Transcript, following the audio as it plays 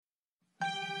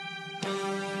What's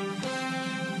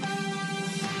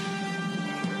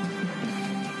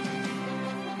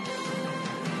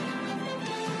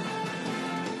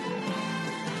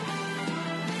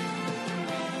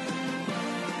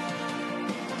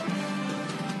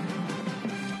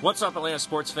up, Atlanta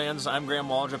sports fans? I'm Graham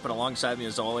Waldrop, and alongside me,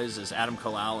 as always, is Adam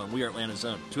Kalal, and we are Atlanta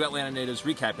Zone. Two Atlanta natives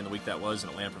recapping the week that was in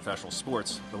Atlanta professional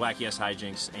sports, the wacky-ass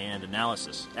hijinks, and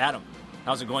analysis. Adam,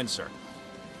 how's it going, sir?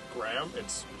 Graham,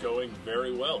 it's going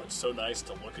very well. It's so nice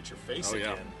to look at your face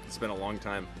again. It's been a long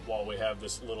time. While we have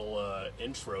this little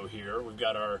intro here, we've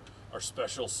got our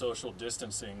special social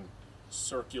distancing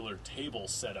circular table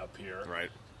set up here. Right.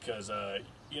 Because,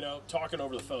 talking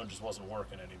over the phone just wasn't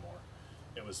working anymore.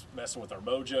 It was messing with our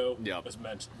mojo. Yep. It was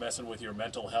messing with your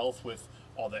mental health with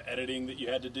all the editing that you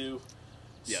had to do.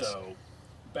 Yes. So,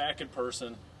 back in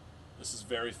person, this is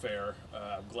very fair.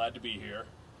 I'm glad to be here.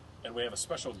 And we have a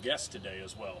special guest today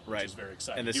as well, which is very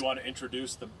exciting. Do you want to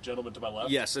introduce the gentleman to my left?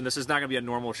 Yes, and this is not going to be a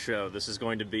normal show. This is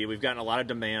going to be, we've gotten a lot of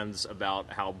demands about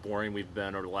how boring we've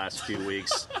been over the last few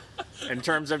weeks in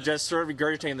terms of just sort of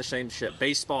regurgitating the same shit.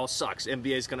 Baseball sucks.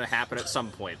 NBA is going to happen at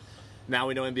some point. Now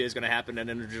we know NBA is going to happen at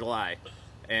the end of July.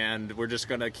 And we're just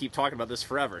going to keep talking about this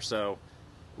forever. So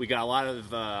we got a lot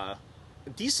of a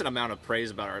decent amount of praise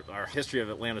about our history of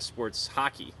Atlanta sports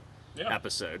hockey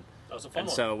episode. That was a fun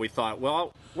one. So we thought,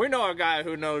 well, we know a guy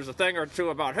who knows a thing or two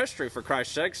about history, for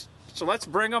Christ's sakes, so let's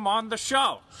bring him on the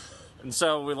show. And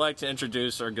so we'd like to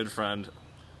introduce our good friend,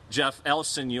 Jeff El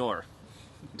Senor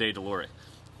Dei Dolori.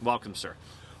 Welcome, sir.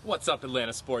 What's up,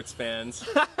 Atlanta sports fans?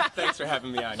 Thanks for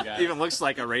having me on, guys. Even looks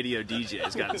like a radio DJ.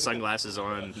 He's got sunglasses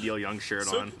on, Neil Young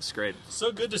shirt on. It's great.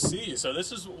 So good to see you. So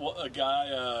this is a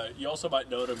guy, you also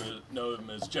might know him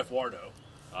as Jeff Wardo,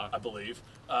 I believe.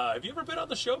 Have you ever been on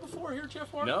the show before here,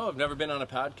 Jeff Wardo? No, I've never been on a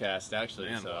podcast, actually.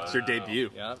 Man, so, it's your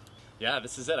debut. Yeah,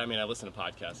 this is it. I mean, I listen to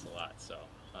podcasts a lot, so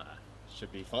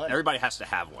should be fun. Everybody has to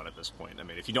have one at this point. I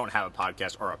mean, if you don't have a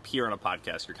podcast or appear on a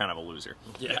podcast, you're kind of a loser.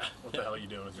 Yeah. What the hell are you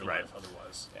doing with your life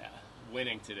otherwise? Yeah.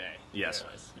 Winning today. Yes.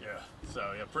 Yeah.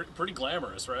 So, pretty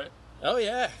glamorous, right? Oh,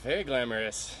 yeah. Very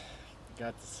glamorous.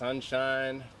 Got the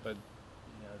sunshine, but,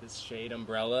 this shade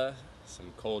umbrella,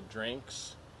 some cold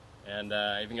drinks, and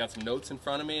I even got some notes in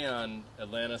front of me on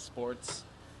Atlanta sports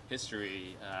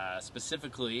history,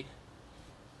 specifically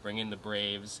bringing the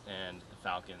Braves and the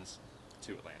Falcons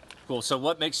to Atlanta. Cool. So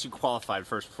what makes you qualified,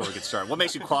 first, before we get started? What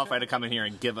makes you qualified to come in here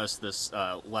and give us this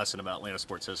lesson about Atlanta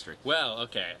sports history? Well,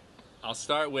 okay. I'll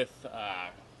start with,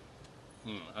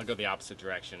 I'll go the opposite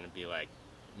direction and be like,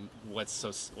 what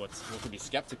could be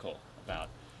skeptical about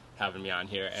having me on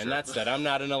here? And that's that I'm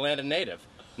not an Atlanta native,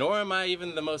 nor am I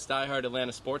even the most diehard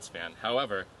Atlanta sports fan.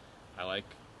 However, I like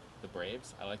the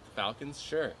Braves. I like the Falcons,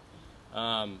 sure.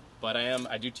 But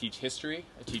I do teach history.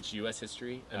 I teach U.S.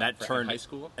 history in high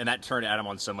school. And that turned Adam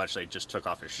on so much that he just took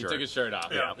off his shirt. He took his shirt off.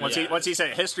 Yeah. Once he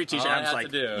said history teacher, Adam's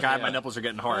like, God, my nipples are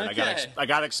getting hard. Okay. I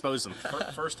got to expose them.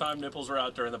 First time nipples were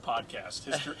out during the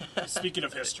podcast. Speaking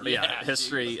of history. Yeah,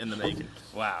 history in the making.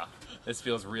 Wow. This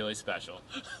feels really special.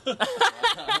 But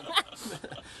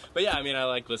yeah, I mean, I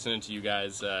like listening to you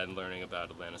guys and learning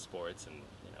about Atlanta sports and,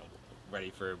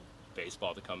 ready for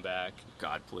baseball to come back.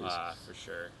 God, please. For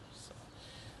sure. So,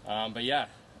 but yeah,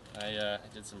 I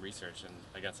did some research and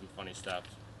I got some funny stuff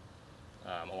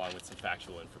along with some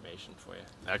factual information for you.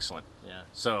 Excellent. Yeah.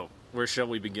 So, where shall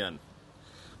we begin?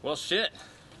 Well, shit.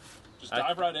 Just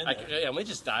dive right in there. Let me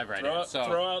just dive right in.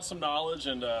 Throw out some knowledge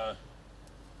and, we'll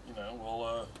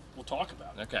talk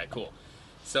about it. Okay, cool.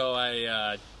 So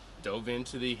I dove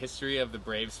into the history of the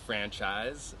Braves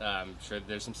franchise. I'm sure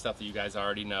there's some stuff that you guys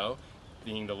already know,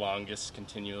 being the longest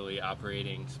continually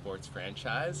operating sports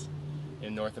franchise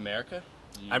in North America.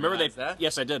 I remember that?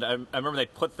 Yes, I did. I remember they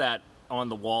put that on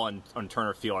the wall on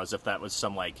Turner Field as if that was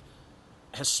some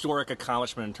historic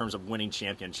accomplishment in terms of winning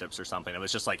championships or something. It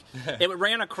was just it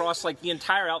ran across the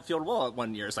entire outfield wall at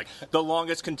one year. It's the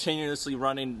longest continuously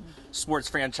running sports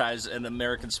franchise in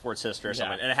American sports history or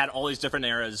something. And it had all these different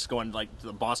eras going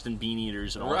the Boston Bean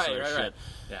Eaters and all that sort of shit. Right.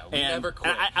 Yeah, we never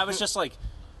quit. I was just I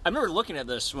remember looking at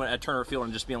this at Turner Field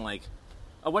and just being like,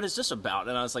 oh, what is this about?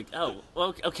 And I was like, oh,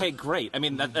 well, okay, great. I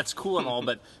mean, that's cool and all,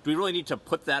 but do we really need to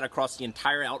put that across the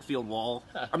entire outfield wall?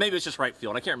 Or maybe it's just right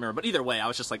field. I can't remember. But either way, I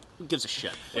was just like, who gives a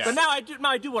shit? Yeah. But now I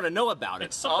do want to know about it.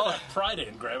 It's something to have pride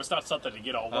in, Graham. It's not something to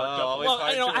get all worked up. Well,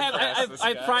 I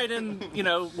have pride in,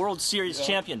 World Series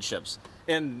championships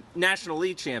and National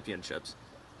League championships.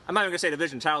 I'm not even going to say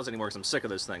division titles anymore because I'm sick of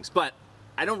those things. But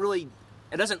I don't really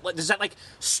It doesn't. Does that like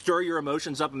stir your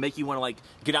emotions up and make you want to like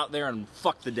get out there and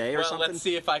fuck the day or something? Well, let's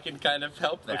see if I can kind of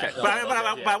help that. Okay.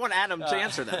 But I want Adam to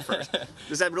answer that first.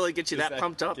 Does that really get you that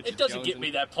pumped up? It doesn't get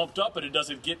me that pumped up, but it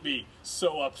doesn't get me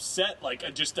so upset.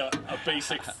 Like just a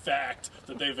basic fact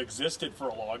that they've existed for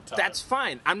a long time. That's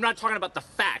fine. I'm not talking about the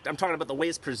fact. I'm talking about the way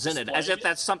it's presented, as if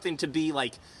that's something to be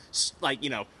like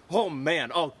oh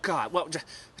man, oh God. Well,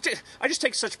 I just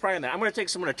take such pride in that. I'm going to take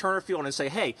someone to Turner Field and say,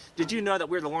 hey, did you know that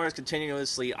we're the longest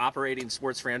continuously operating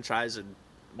sports franchise in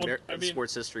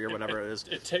sports history or whatever it is?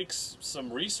 It takes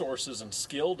some resources and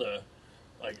skill to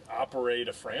operate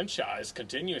a franchise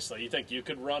continuously. You think you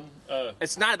could run a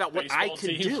It's not about what I can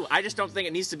team? do. I just don't think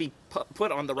it needs to be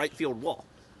put on the right field wall.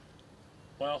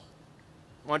 Well,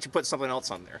 why don't you put something else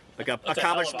on there? Like that's a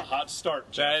hell of a hot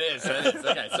start, Jeff. That is.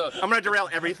 Okay, so I'm going to derail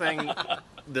everything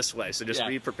this way, so just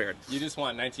be prepared. You just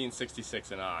want 1966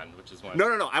 and on, which is one.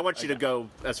 No. I want you to go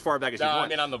as far back as you want. I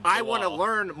mean on the I want to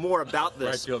learn more about this.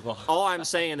 Right field wall. All I'm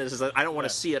saying is that I don't want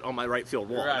to see it on my right field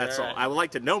wall. That's all. I would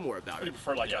like to know more about You it.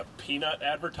 prefer a peanut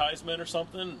advertisement or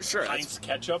something? Sure. Heinz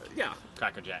ketchup? Yeah.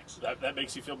 Cracker Jacks. That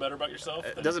makes you feel better about yourself?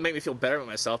 It doesn't make me feel better about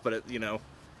myself, but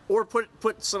or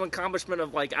put some accomplishment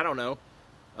of I don't know,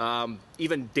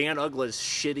 even Dan Uggla's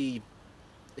shitty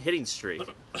hitting streak.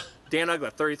 Dan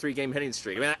Uggla, 33-game hitting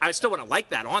streak. I mean, I still want to like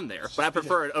that on there, but I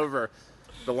prefer it over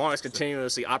the longest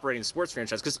continuously operating sports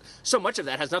franchise because so much of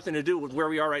that has nothing to do with where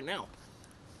we are right now.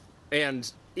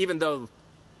 And even though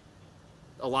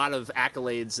a lot of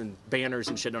accolades and banners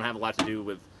and shit don't have a lot to do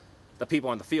with the people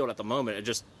on the field at the moment,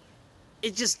 it's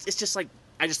just like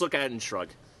I just look at it and shrug.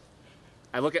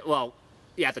 I look at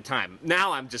at the time.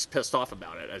 Now I'm just pissed off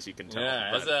about it, as you can tell.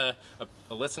 Yeah, as a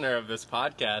listener of this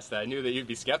podcast, I knew that you'd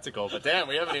be skeptical, but damn,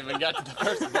 we haven't even got to the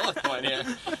first bullet point here.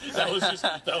 That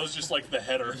was just like the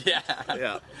header.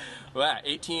 Yeah. Well,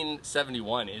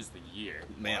 1871 is the year.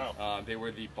 Man. Wow. They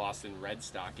were the Boston Red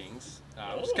Stockings,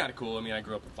 which is kind of cool. I mean, I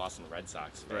grew up with Boston Red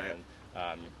Sox fan.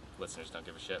 Right. Listeners don't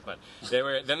give a shit, but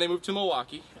then they moved to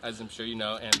Milwaukee, as I'm sure you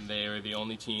know, and they were the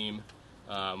only team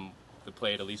that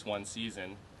played at least one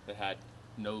season that had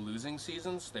no losing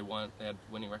seasons. They had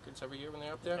winning records every year when they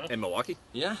were up there. In Milwaukee?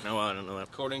 Yeah. No, I don't know that.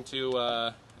 According to,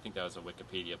 I think that was a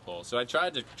Wikipedia poll. So I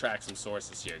tried to track some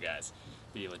sources here, guys,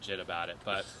 be legit about it.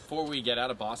 But before we get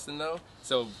out of Boston, though,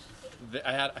 so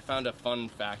I found a fun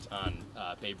fact on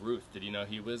Babe Ruth. Did you know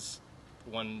he was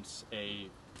once a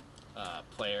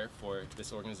player for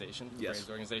this organization? Yes. Braves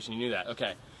organization. You knew that?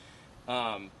 Okay.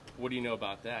 What do you know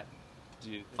about that?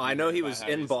 I know he was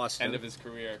in Boston. End of his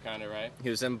career, kind of, right?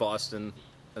 He was in Boston,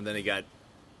 and then he got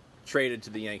traded to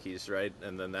the Yankees, right?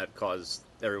 And then that caused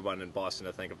everyone in Boston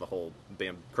to think of the whole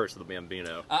curse of the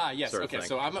Bambino. Yes. Okay. Thing.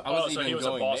 So I wasn't so even he was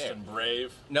going a Boston there.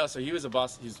 Brave. No, so he was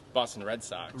he's Boston Red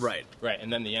Sox. Right. Right,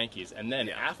 and then the Yankees, and then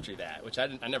after that, which I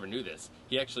never knew this,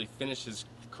 he actually finished his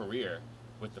career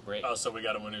with the Braves. Oh, so we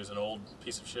got him when he was an old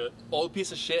piece of shit? Old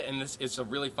piece of shit, and it's a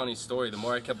really funny story the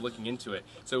more I kept looking into it.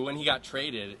 So when he got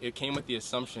traded, it came with the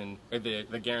assumption, or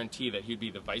the guarantee that he'd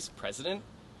be the vice president.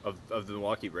 Of the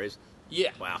Milwaukee Braves? Yeah.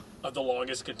 Wow. Of the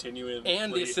longest continuing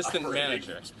and the assistant operating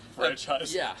manager.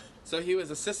 franchise. Yeah. So he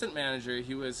was assistant manager,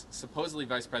 he was supposedly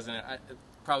vice president,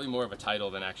 probably more of a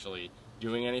title than actually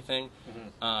doing anything.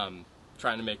 Mm-hmm.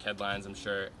 Trying to make headlines, I'm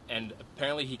sure. And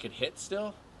apparently he could hit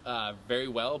still. Very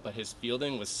well, but his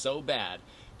fielding was so bad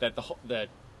that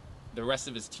the rest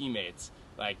of his teammates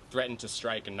threatened to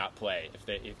strike and not play if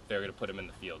they were going to put him in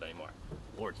the field anymore.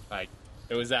 Lord,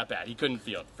 it was that bad. He couldn't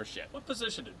field for shit. What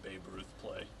position did Babe Ruth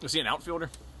play? Was he an outfielder?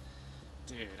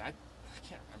 Dude, I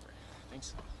can't remember. I think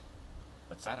so.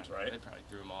 That sounds right. They probably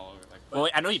threw him all over. Well,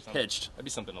 I know he pitched. That'd be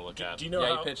something to look at. Do you know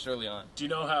he pitched early on. Do you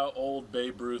know how old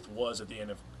Babe Ruth was at the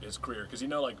end of his career? Because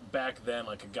back then,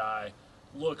 a guy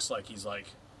looks like he's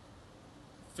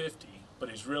 50, but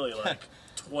he's really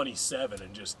 27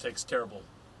 and just takes terrible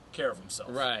care of himself.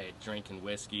 Right, drinking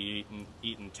whiskey,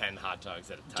 eating 10 hot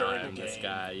dogs at a During time. the This game.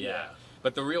 guy, Yeah.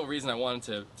 But the real reason I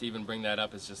wanted to even bring that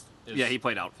up is just... He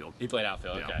played outfield. He played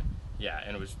outfield, Yeah. okay. Yeah,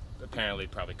 and it was apparently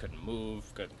probably couldn't move,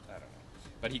 I don't know.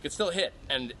 But he could still hit,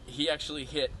 and he actually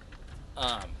hit...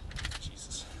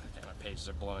 Jesus, okay, my pages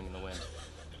are blowing in the wind.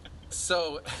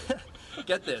 So,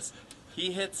 get this.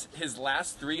 He hits his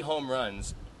last 3 home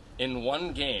runs in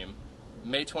one game,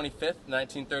 May 25th,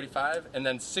 1935, and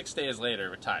then 6 days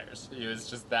later retires. He was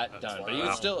just that done. But he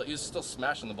was still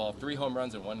smashing the ball. 3 home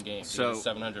runs in one game. So he was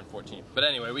 714. But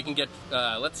anyway, we can get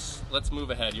let's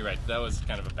move ahead. You're right. That was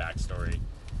kind of a backstory.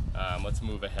 Let's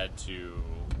move ahead to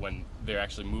when they're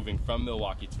actually moving from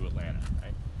Milwaukee to Atlanta,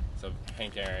 right? So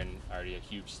Hank Aaron, already a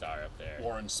huge star up there.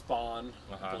 Warren Spahn,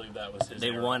 I believe that was his They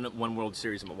era. won one World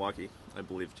Series in Milwaukee, I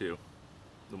believe, too.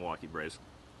 The Milwaukee Braves.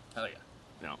 Hell yeah.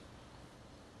 No,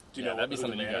 Do you Yeah, know that'd be who the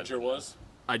something you guys manager would know. was?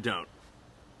 I don't.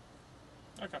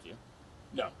 Okay.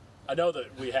 No. I know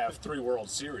that we have 3 World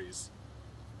Series.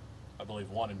 I believe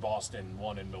 1 in Boston,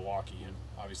 1 in Milwaukee, and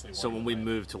obviously 1 So in when we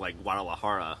Atlanta. move to like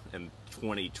Guadalajara in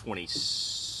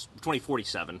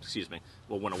 2047, excuse me,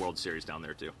 we'll win a World Series down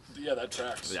there too. Yeah, that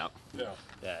tracks. Yeah. Yeah.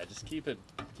 Yeah, just keep it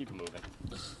moving.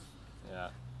 Yeah.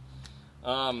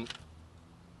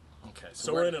 Okay,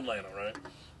 So we're in Atlanta, right?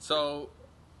 So,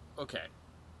 okay,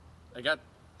 I got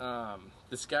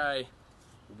this guy,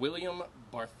 William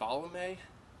Bartholomew,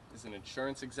 is an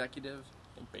insurance executive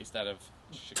based out of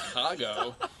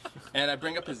Chicago, and I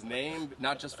bring up his name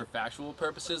not just for factual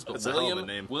purposes, but That's a hell of a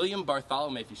name. William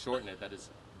Bartholomew. If you shorten it, that is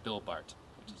Bill Bart,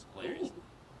 which is hilarious. Ooh.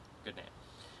 Good name.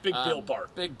 Big Bill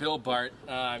Bart. Big Bill Bart.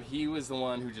 He was the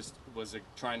one who just was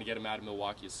trying to get him out of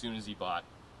Milwaukee as soon as he bought,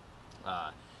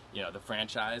 the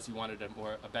franchise. He wanted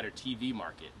a better TV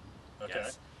market. Okay.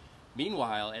 Yes.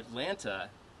 Meanwhile, Atlanta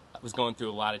was going through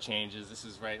a lot of changes. This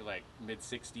is right like mid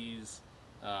 '60s,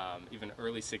 even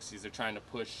early '60s. They're trying to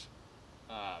push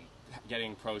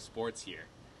getting pro sports here,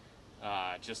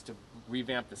 just to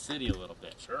revamp the city a little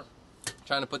bit. Sure.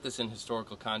 Trying to put this in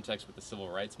historical context with the civil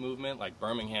rights movement, like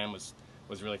Birmingham was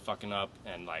really fucking up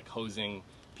and like hosing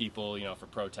people, for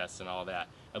protests and all that.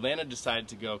 Atlanta decided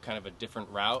to go kind of a different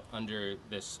route under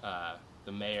this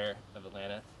the mayor of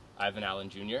Atlanta, Ivan Allen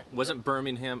Jr. Wasn't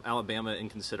Birmingham, Alabama, in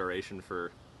consideration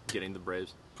for getting the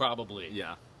Braves? Probably.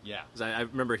 Yeah. Yeah. 'Cause I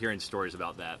remember hearing stories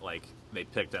about that. Like they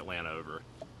picked Atlanta over,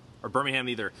 or Birmingham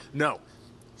either. No,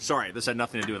 sorry, this had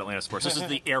nothing to do with Atlanta sports. This is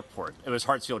the airport. It was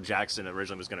Hartsfield-Jackson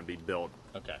originally was going to be built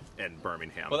Okay. in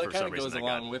Birmingham. Well, that for kind some of reason goes that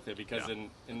along got- with it because yeah.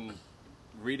 in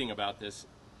reading about this,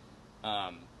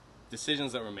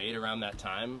 decisions that were made around that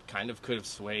time kind of could have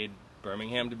swayed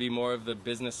Birmingham to be more of the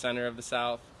business center of the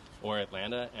South, or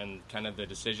Atlanta, and kind of the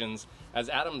decisions. As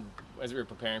we were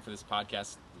preparing for this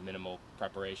podcast, minimal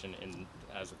preparation, and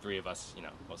as the 3 of us,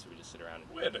 most of we just sit around.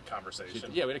 We had a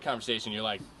conversation. Yeah, we had a conversation.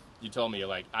 You told me,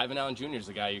 Ivan Allen Jr. is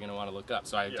the guy you're going to want to look up.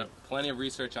 So I did plenty of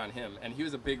research on him, and he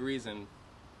was a big reason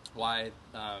why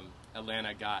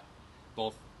Atlanta got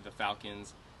both the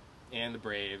Falcons and the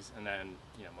Braves, and then,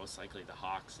 most likely the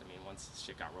Hawks. I mean, once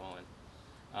shit got rolling.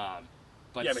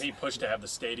 But Yeah, he pushed to have the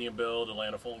stadium built,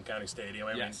 Atlanta Fulton County Stadium.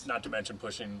 I mean, Yes. not to mention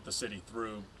pushing the city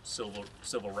through civil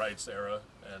rights era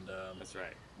and that's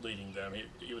right. leading them.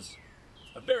 He was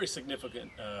a very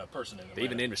significant person in Atlanta. They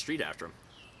even named a street after him.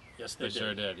 Yes, they They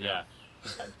sure did, yeah.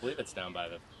 I believe it's down by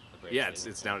the Braves Yeah,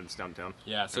 Stadium. it's downtown.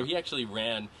 Yeah, so he actually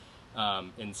ran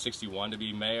in '61 to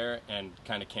be mayor and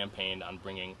kind of campaigned on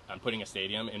putting a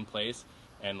stadium in place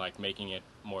and making it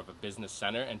more of a business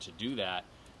center. And to do that,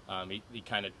 he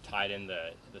kind of tied in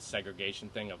the segregation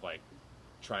thing of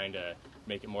trying to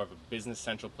make it more of a business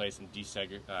central place and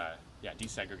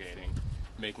desegregating,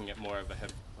 making it more of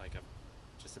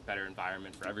just a better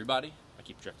environment for everybody. I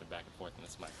keep drifting back and forth in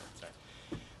this microphone.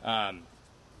 Sorry.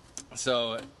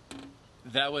 So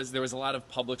there was a lot of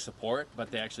public support, but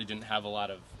they actually didn't have a lot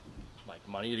of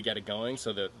money to get it going.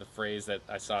 So the phrase that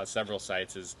I saw at several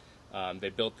sites is they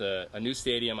built a new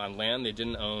stadium on land they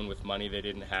didn't own with money they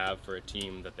didn't have for a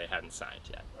team that they hadn't signed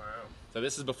yet. Wow. So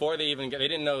this is before they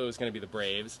didn't know it was going to be the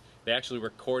Braves. They actually were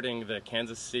courting the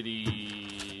Kansas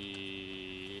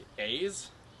City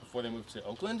A's before they moved to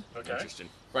Oakland. Okay. Interesting.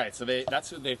 Right, so they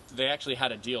actually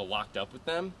had a deal locked up with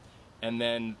them, and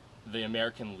then the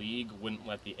American League wouldn't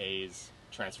let the A's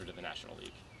transfer to the National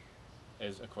League,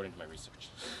 according to my research.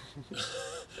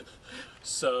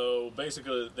 So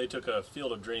basically, they took a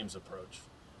Field of Dreams approach.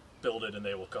 Build it and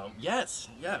they will come. Yes,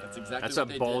 yeah, that's exactly That's what a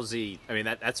they did. ballsy. I mean,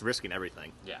 that's risking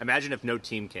everything. Yeah. Imagine if no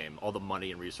team came, all the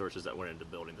money and resources that went into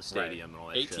building the stadium and all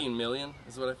that. 18 million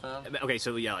is what I found. shit. Okay,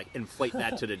 so yeah, inflate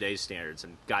that to today's standards,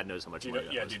 and God knows how much Do you money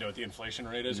know, that was. do you know what the inflation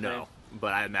rate is? No, Graham?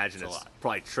 but I imagine It's a it's lot.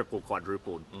 probably triple,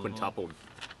 quadrupled, quintupled,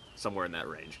 somewhere in that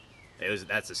range.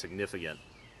 That's a significant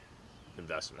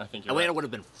investment. I think you're Atlanta right. would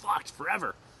have been fucked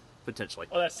forever, potentially.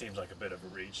 Well, that seems like a bit of a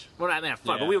reach. Well, I mean,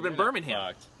 fuck, Yeah, but we would have been you're not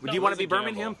Birmingham. fucked. Do No, you it want was to be a gamble.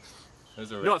 Birmingham?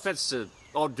 There's a No risk. offense to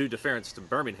all due deference to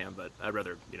Birmingham, but I'd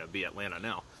rather be Atlanta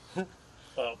now.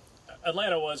 Well,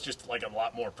 Atlanta was just a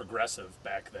lot more progressive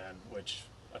back then, which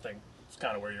I think is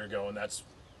kind of where you're going. That's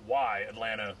why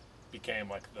Atlanta became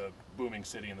the booming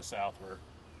city in the South, where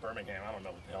Birmingham, I don't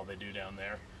know what the hell they do down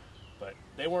there. But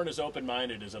they weren't as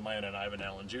open-minded as Atlanta and Ivan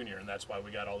Allen Jr., and that's why we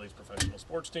got all these professional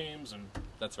sports teams, and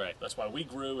That's right. that's why we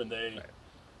grew, and they Right.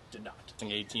 did not. I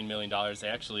think $18 million. They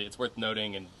actually, it's worth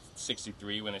noting, in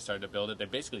 '63 when they started to build it, they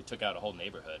basically took out a whole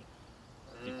neighborhood.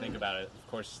 If you think about it, of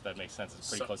course that makes sense. It's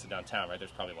pretty So- close to downtown, right? There's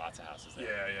probably lots of houses there.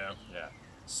 Yeah, yeah. Yeah.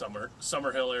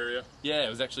 Summer Hill area. Yeah, it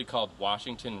was actually called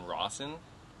Washington Rawson.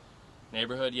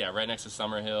 neighborhood. Yeah, right next to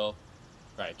Summerhill.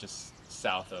 Right, just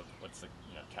south of what's the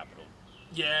capital.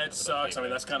 Yeah, it sucks. I mean,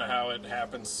 that's kind of how it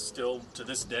happens still to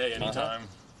this day. Anytime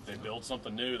they build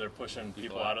something new, they're pushing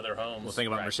people out of their homes. Well, think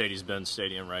about Mercedes-Benz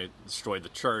Stadium, right? Destroyed the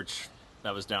church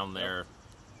that was down there,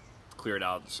 cleared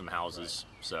out some houses.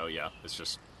 Right. So, yeah, it's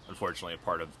just, unfortunately, a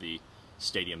part of the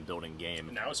stadium building game.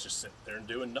 And now it's just sitting there and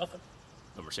doing nothing.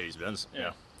 The Mercedes-Benz,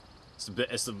 yeah.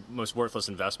 It's the most worthless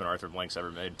investment Arthur Blank's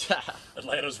ever made.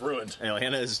 Atlanta's ruined.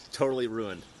 Atlanta is totally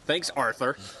ruined. Thanks,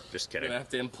 Arthur. Just kidding. Gonna have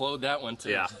to implode that one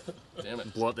too. Yeah. Damn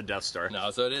it. Blow up the Death Star.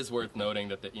 No, so it is worth noting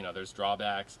that there's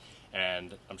drawbacks,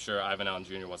 and I'm sure Ivan Allen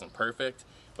Jr. wasn't perfect,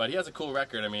 but he has a cool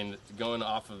record. I mean, going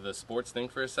off of the sports thing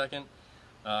for a second,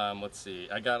 let's see.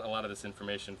 I got a lot of this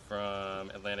information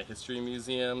from Atlanta History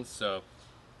Museum. So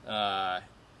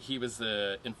he was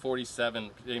in 47,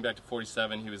 dating back to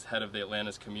 47, he was head of the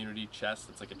Atlanta's Community Chest.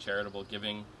 It's like a charitable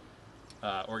giving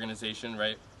organization,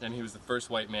 right? And he was the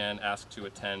first white man asked to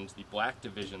attend the Black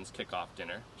Division's kickoff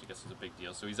dinner, which I guess is a big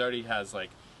deal. So he's already has like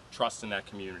trust in that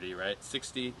community, right?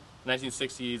 1960,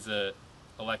 he's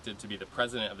elected to be the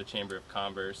president of the Chamber of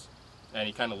Commerce, and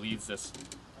he kind of leads this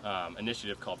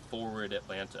initiative called Forward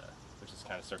Atlanta, which is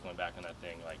kind of circling back on that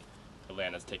thing, like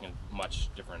Atlanta's taking a much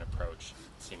different approach,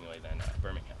 seemingly, than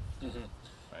Birmingham. Mm-hmm.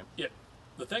 Right? Yeah.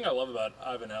 The thing I love about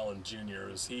Ivan Allen Jr.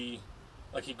 is he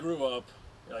grew up,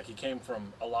 he came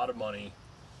from a lot of money,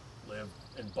 lived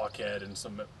in Buckhead in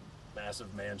some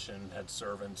massive mansion, had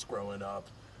servants growing up,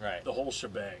 right? The whole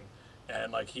shebang,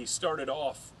 and he started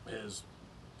off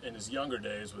in his younger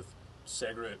days with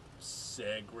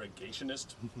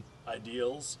segregationist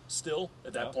ideals still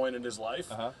at that point in his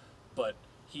life, but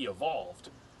he evolved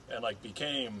and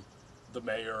became the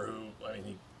mayor who,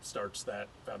 he starts that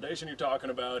foundation you're talking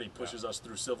about. He pushes us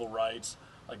through civil rights.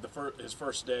 His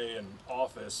first day in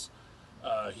office,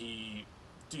 he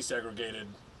desegregated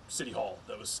City Hall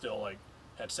that was still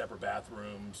had separate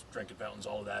bathrooms, drinking fountains,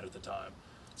 all of that at the time.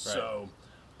 Right. So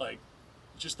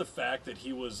just the fact that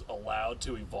he was allowed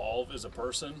to evolve as a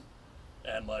person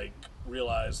and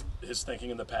realize his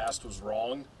thinking in the past was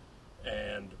wrong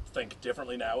and think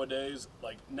differently nowadays,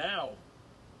 now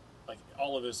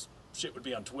all of his shit would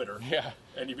be on Twitter. Yeah.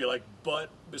 And you'd be like, but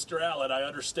Mr. Allen, I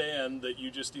understand that you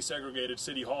just desegregated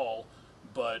City Hall,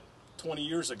 but 20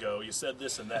 years ago you said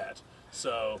this and that.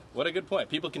 So what a good point.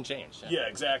 People can change. Yeah,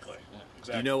 exactly.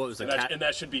 Do you know what was and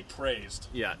that should be praised.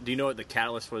 Yeah. Do you know what the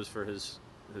catalyst was for his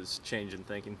change in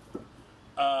thinking?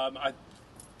 I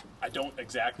don't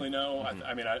exactly know.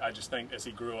 Mm-hmm. I just think as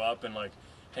he grew up and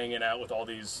hanging out with all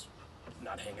these,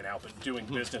 not hanging out, but doing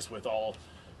business with all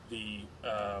the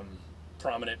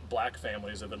prominent black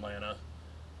families of Atlanta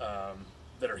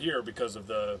that are here because of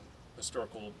the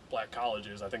historical black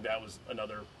colleges. I think that was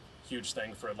another huge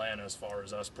thing for Atlanta as far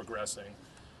as us progressing.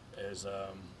 I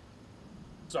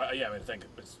think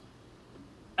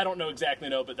I don't know exactly,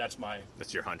 but that's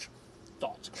your hunch.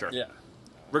 Thoughts. Sure. Yeah.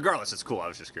 Regardless, it's cool. I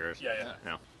was just curious. Yeah.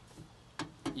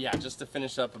 Yeah, just to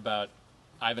finish up about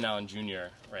Ivan Allen Jr.,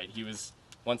 right? He was,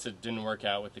 once it didn't work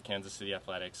out with the Kansas City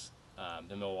Athletics,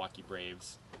 the Milwaukee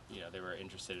Braves, they were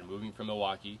interested in moving from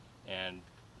Milwaukee, and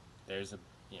there's the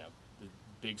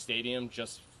big stadium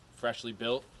just freshly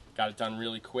built, got it done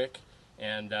really quick,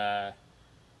 and the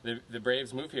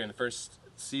Braves moved here, and the first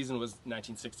season was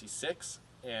 1966,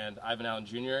 and Ivan Allen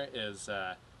Jr. is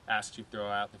asked to throw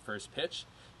out the first pitch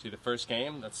to the first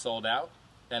game that's sold out,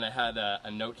 and I had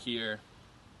a note here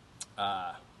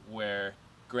where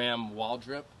Graham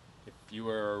Waldrop, if you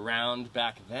were around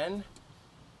back then,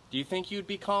 do you think you'd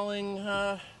be calling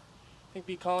all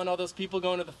those people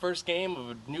going to the first game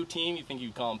of a new team? You think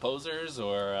you'd call them posers,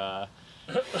 or?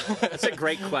 That's a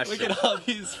great question. Look at all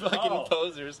these fucking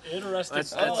posers. Interesting.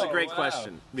 That's a great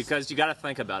question, because you got to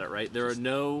think about it, right? There are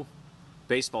no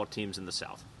baseball teams in the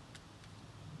South,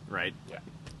 right? Yeah.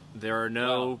 There are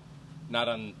no not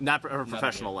on a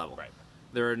professional level. Right.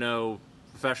 There are no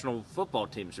professional football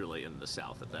teams really in the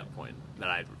South at that point that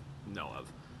I know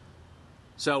of.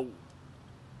 So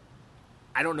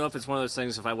I don't know if it's one of those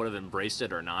things if I would have embraced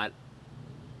it or not.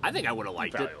 I think I would have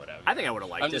liked it. I think I would have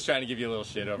liked it. I'm just trying to give you a little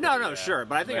shit over. No, sure,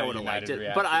 but I think I would have liked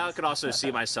it. But I could also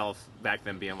see myself back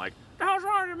then being like, "The hell's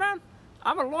wrong with you, man?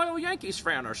 I'm a loyal Yankees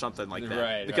fan," or something like that.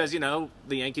 Right. Because the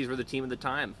Yankees were the team at the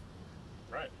time.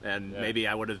 Right. And maybe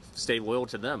I would have stayed loyal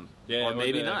to them. Yeah, or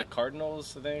maybe not. The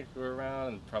Cardinals, I think, were around,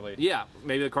 and probably. Yeah,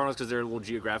 maybe the Cardinals because they're a little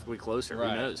geographically closer.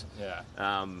 Right. Who knows? Yeah.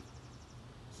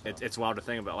 It's wild to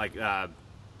think about.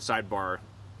 Sidebar,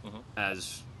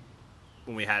 as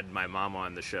when we had my mom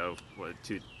on the show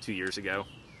 2 years ago,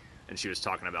 and she was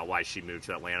talking about why she moved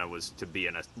to Atlanta was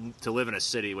to live in a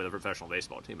city with a professional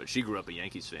baseball team, but she grew up a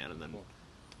Yankees fan, and then,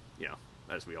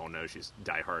 as we all know, she's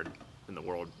diehard in the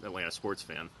world Atlanta sports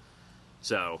fan.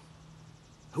 So,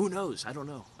 who knows? I don't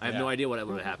know. I have no idea what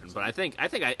would have happened. But I think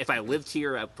if I lived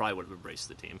here, I probably would have embraced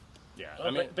the team. Yeah, Well,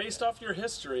 I mean, based off your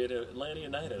history at Atlanta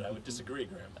United, I would disagree,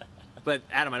 Graham. But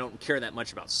Adam, I don't care that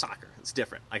much about soccer. It's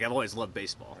different. Like I've always loved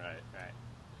baseball. Right.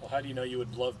 Well, how do you know you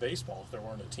would love baseball if there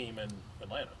weren't a team in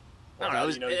Atlanta? I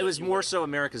don't know. It was more so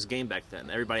America's game back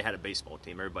then. Everybody had a baseball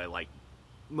team.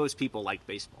 Most people liked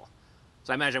baseball.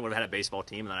 So I imagine I would have had a baseball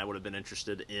team, and then I would have been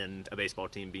interested in a baseball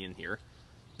team being here,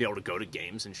 be able to go to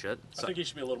games and shit. I think you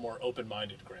should be a little more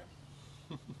open-minded,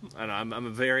 Graham. I know, I'm a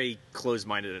very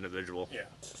closed-minded individual. Yeah.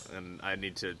 And I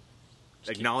need to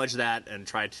acknowledge that and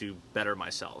try to better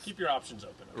myself. Keep your options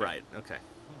open. Okay? Right. Okay.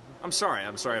 I'm sorry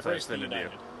if I offended you.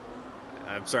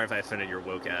 I'm sorry if I offended your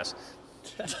woke ass.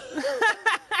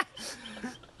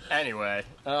 Anyway,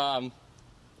 yeah,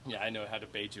 I know how to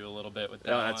bait you a little bit with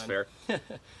that. Oh, that's fair.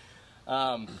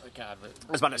 God, I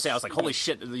was about to say, I was like, holy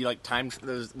shit, you like time?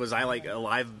 Was I like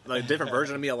alive, like a different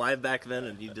version of me alive back then?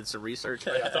 And you did some research.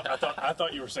 I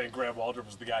thought you were saying Graham Waldrop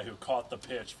was the guy who caught the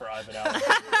pitch for Ivan Allen.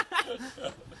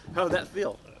 How'd that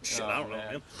feel? Shit, I don't know,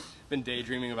 man. Been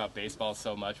daydreaming about baseball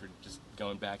so much, we're just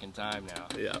going back in time now.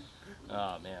 Yeah.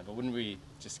 Oh man, but wouldn't we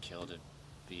just kill to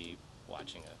be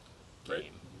watching a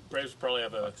game? Braves probably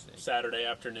have a Saturday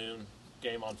afternoon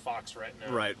game on Fox right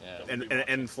now. Right. Yeah. And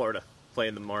in Florida,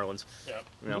 playing the Marlins. Yeah.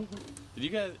 You know? Did you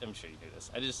guys? I'm sure you knew this.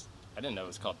 I didn't know it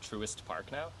was called Truist Park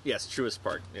now. Yes, Truist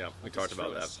Park. Yeah, we talked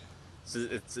about that.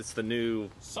 It's the new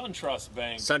SunTrust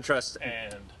Bank. SunTrust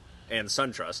and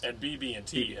SunTrust and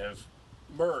BB&T have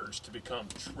merged to become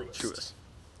Truist. Truist.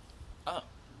 Oh,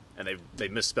 And they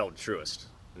misspelled Truist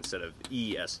instead of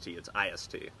EST. It's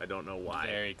IST. I don't know why.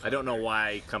 Very I don't know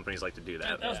why companies like to do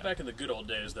that. That was back in the good old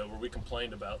days, though, where we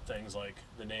complained about things like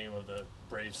the name of the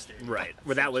Braves stadium. Right.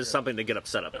 Well, that was something to get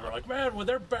upset And we're about. like, man, when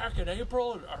they're back in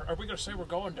April, are we going to say we're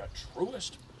going to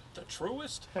Truist? The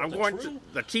Truist? I'm The going True?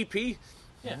 to the TP,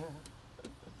 Yeah.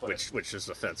 But which is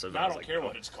offensive. I was don't like, care oh.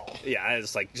 what it's called. Yeah,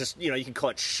 it's like just you can call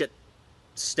it shit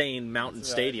stain Mountain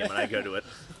Stadium, and I go to it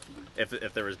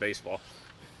if there was baseball.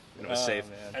 It was safe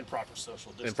man. And proper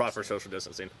social distancing. and proper social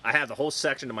distancing. I have the whole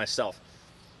section to myself.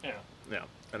 Yeah. Yeah,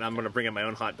 and I'm going to bring in my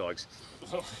own hot dogs.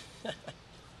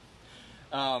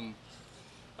 I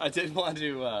did want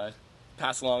to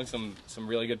pass along some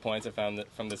really good points I found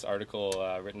from this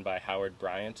article written by Howard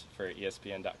Bryant for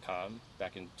ESPN.com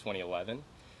back in 2011.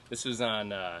 This was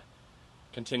on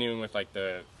continuing with like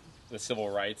the civil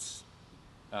rights.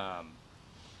 I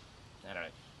don't know,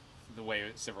 the way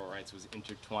civil rights was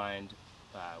intertwined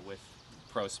with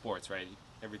pro sports, right?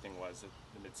 Everything was in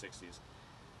the mid '60s.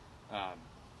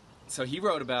 So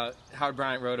Howard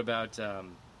Bryant wrote about how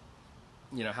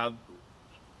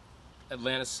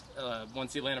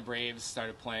once the Atlanta Braves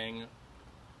started playing,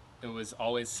 it was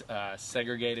always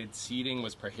segregated seating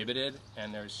was prohibited,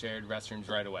 and there was shared restrooms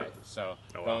right away. So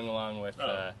going along with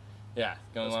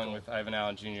with Ivan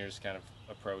Allen Jr.'s kind of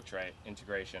approach, right?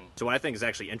 Integration. So what I think is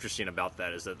actually interesting about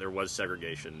that is that there was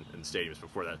segregation in stadiums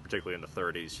before that, particularly in the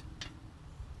 30s.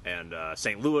 And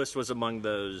St. Louis was among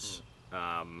those.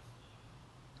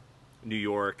 New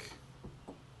York,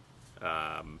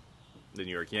 the New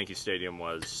York Yankee Stadium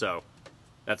was. So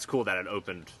that's cool that it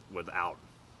opened without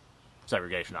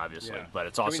segregation, obviously. Yeah. But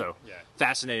it's also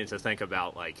fascinating to think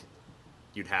about, like,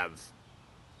 you'd have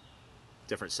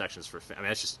different sections for. I mean,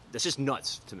 that's just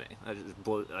nuts to me.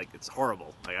 It's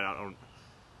horrible. Like I don't.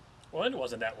 Well, it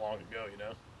wasn't that long ago,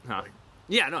 Huh? Like,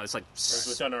 Yeah, no, it's like it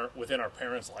was within our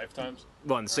parents' lifetimes.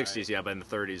 well, in the '60s, yeah, but in the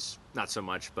 '30s, not so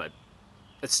much. But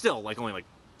it's still like only like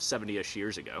 70-ish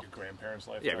years ago. Your grandparents'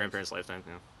 lifetime. Yeah, grandparents' lifetime.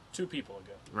 Yeah, 2 people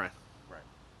ago. right. Right.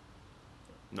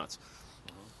 Nuts.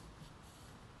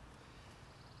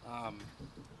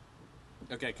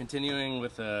 Okay, continuing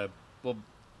with the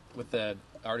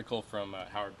article from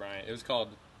Howard Bryant. It was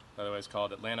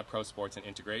called Atlanta Pro Sports and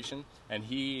Integration, and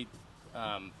he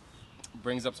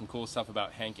brings up some cool stuff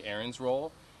about Hank Aaron's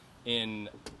role in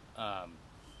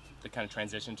the kind of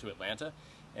transition to Atlanta.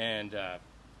 And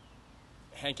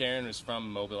Hank Aaron was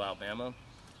from Mobile, Alabama,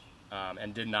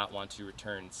 and did not want to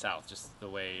return south, just the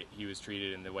way he was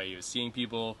treated and the way he was seeing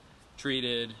people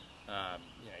treated.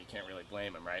 You can't really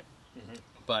blame him, right? Mm-hmm.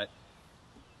 But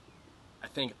I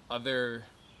think other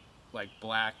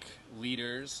black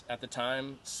leaders at the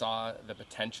time saw the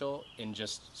potential in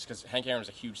just because Hank Aaron was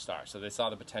a huge star, so they saw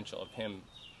the potential of him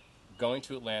going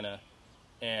to Atlanta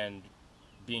and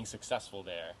being successful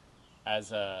there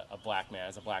as a black man,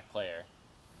 as a black player,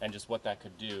 and just what that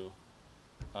could do.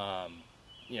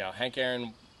 Hank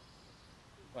Aaron,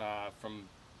 from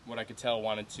what I could tell,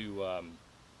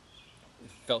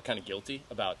 felt kind of guilty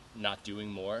about not doing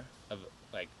more of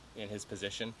like in his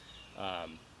position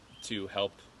to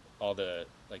help all the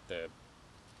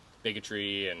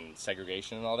bigotry and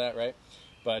segregation and all that, right?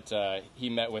 But he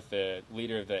met with the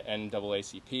leader of the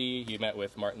NAACP. He met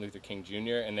with Martin Luther King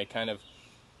Jr. and they kind of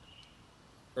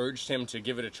urged him to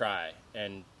give it a try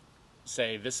and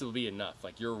say this will be enough.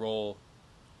 Like your role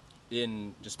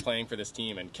in just playing for this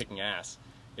team and kicking ass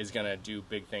is going to do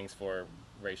big things for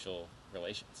racial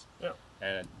relations. Yeah.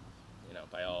 And, you know,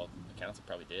 by all accounts, it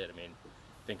probably did. I mean,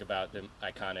 think about the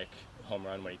iconic home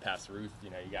run when he passed Ruth. You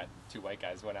know, you got two white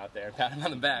guys went out there and pat him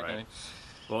on the back. Right. I mean,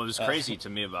 well, what was crazy to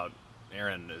me about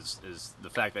Aaron is the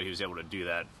fact that he was able to do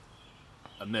that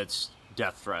amidst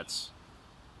death threats,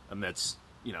 amidst,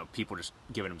 you know, people just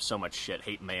giving him so much shit,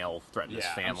 hate mail, threatening his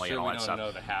family, I'm sure and all we that don't stuff.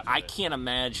 know the half of I it. can't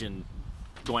imagine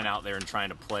going out there and trying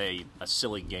to play a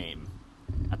silly game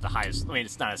at the highest. I mean,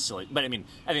 it's not as silly, but I mean,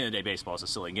 at the end of the day, baseball is a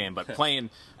silly game. But playing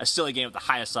a silly game at the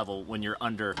highest level when you're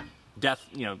under death,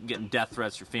 you know, getting death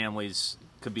threats, your families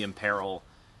could be in peril,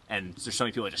 and there's so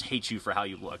many people that just hate you for how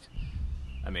you look.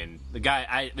 I mean, the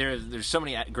guy. There's so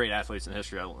many great athletes in the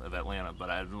history of Atlanta,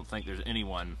 but I don't think there's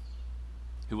anyone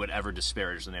who would ever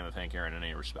disparage the name of Hank Aaron in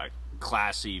any respect.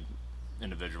 Classy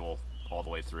individual all the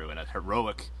way through, and a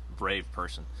heroic, brave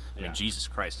person. I mean, Jesus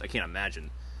Christ, I can't imagine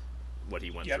what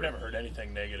he went through. I've never heard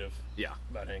anything negative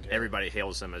about Hank Aaron. Everybody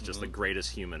hails him as just the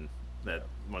greatest human,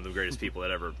 one of the greatest people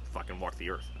that ever fucking walked the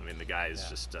earth. I mean, the guy is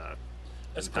just an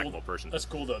impeccable person. That's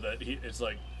cool, though, that it's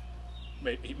like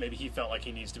maybe he felt like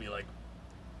he needs to be, like,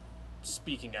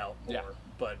 speaking out more,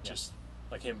 but just,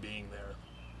 like, him being there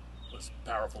was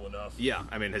powerful enough. Yeah,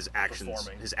 I mean, his actions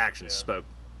performing. spoke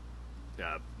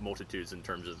multitudes in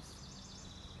terms of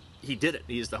he did it.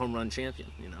 He is the home run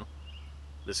champion, you know,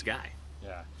 this guy.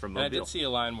 Yeah. From And Mobile. I did see a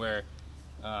line where,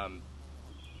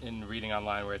 in reading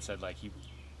online, where it said like he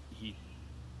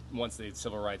once the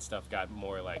civil rights stuff got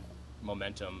more like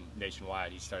momentum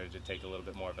nationwide, he started to take a little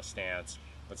bit more of a stance,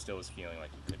 but still was feeling like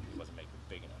he wasn't making it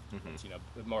big enough. It's, you know,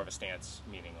 more of a stance,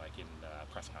 meaning like in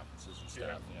press conferences and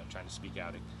stuff. You know, trying to speak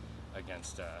out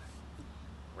against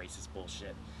racist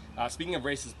bullshit. Speaking of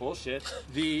racist bullshit,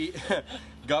 the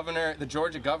the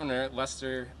Georgia governor,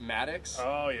 Lester Maddox.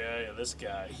 Oh, yeah, this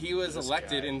guy. He was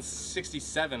elected in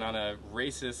 '67 on a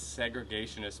racist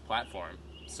segregationist platform.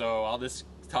 So all this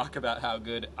talk about how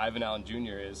good Ivan Allen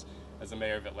Jr. is as the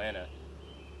mayor of Atlanta.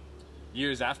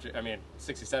 Years after, I mean,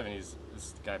 '67,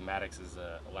 this guy Maddox is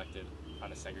elected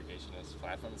on a segregationist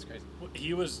platform. It's crazy.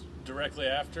 He was directly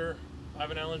after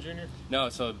Ivan Allen Jr.? No,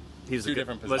 so He's two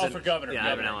different positions. For governor. Yeah,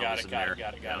 governor. Ivan Allen was the mayor.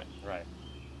 Got it. Right.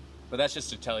 But that's just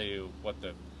to tell you what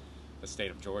the state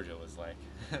of Georgia was like.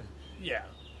 Yeah.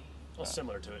 Well,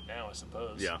 similar to it now, I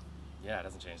suppose. Yeah, Yeah, it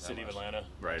doesn't change that City much. of Atlanta,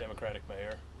 Right. Democratic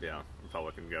mayor. yeah,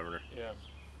 Republican governor. Yeah.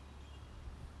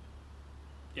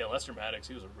 Yeah, Lester Maddox,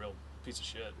 he was a real piece of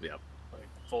shit. Yeah, Like,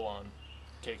 full-on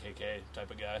KKK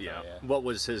type of guy. yeah. yeah. What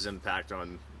was his impact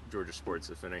on Georgia sports,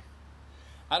 if any?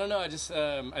 I don't know. I just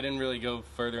I didn't really go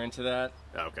further into that.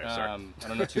 Oh, okay, sorry. I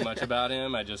don't know too much about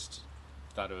him. I just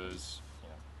thought it was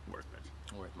Worth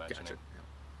mentioning. worth mentioning.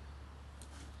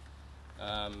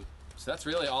 Gotcha. So that's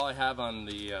really all I have on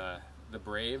the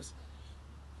Braves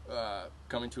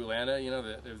coming to Atlanta. You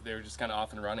know, they were just kind of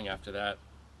off and running after that.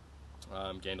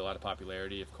 Gained a lot of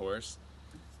popularity, of course,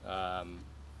 and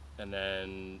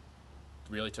then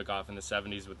really took off in the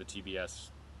 '70s with the TBS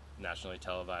nationally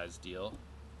televised deal.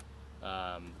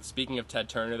 Speaking of Ted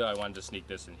Turner, though, I wanted to sneak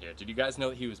this in here. Did you guys know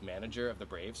that he was manager of the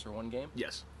Braves for one game?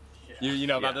 Yes. You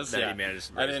know about Yeah, this? that Yeah. he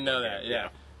managed I didn't know one that. game. Yeah.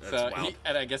 That's So wild.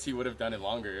 and I guess he would have done it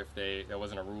longer if there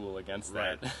wasn't a rule against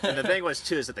Right. that. And the thing was,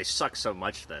 too, is that they sucked so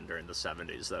much then during the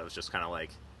 70s that it was just kind of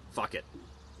like, fuck it.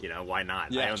 You know, why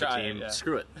not? Yeah, I own the try it, team. yeah.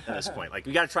 Screw it at this point. Like,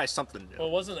 we got to try something new. Well,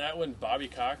 wasn't that when Bobby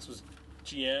Cox was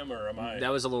GM, or am I?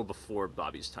 That was a little before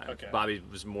Bobby's time. Okay. Bobby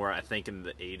was more, I think, in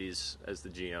the 80s as the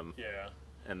GM. Yeah.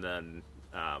 And then,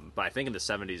 but I think in the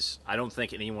 70s, I don't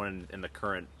think anyone in the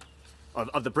current,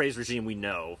 of the Braves regime we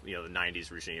know, you know, the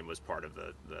 90s regime was part of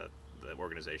the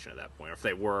organization at that point. Or if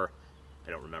they were,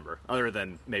 I don't remember. Other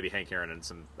than maybe Hank Aaron in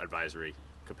some advisory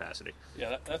capacity.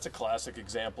 Yeah, that's a classic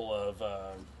example of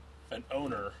an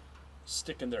owner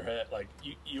sticking their head. Like,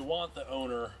 you want an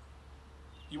owner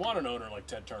like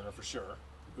Ted Turner for sure,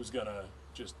 who's gonna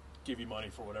just give you money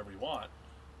for whatever you want.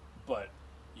 But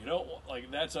you don't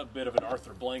like, that's a bit of an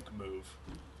Arthur Blank move,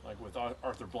 like with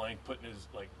Arthur Blank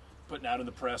putting out in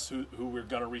the press who we're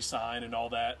gonna re-sign and all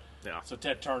that. Yeah. So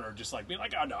Ted Turner just like being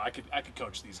like, oh no, I could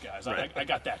coach these guys. Right. I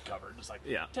got that covered. Just like,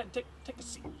 Yeah. Ted, take a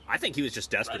seat. I think he was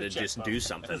just desperate Write a to check, just Bob. do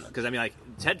something. Because, I mean, like,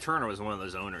 Ted Turner was one of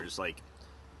those owners, like,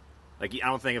 Like, I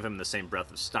don't think of him in the same breath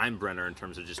of Steinbrenner in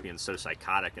terms of just being so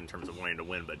psychotic in terms of wanting to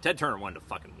win, but Ted Turner wanted to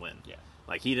fucking win. Yeah.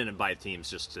 Like, he didn't buy teams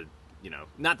just to,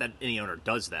 not that any owner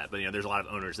does that, but, there's a lot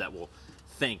of owners that will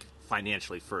think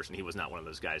financially first, and he was not one of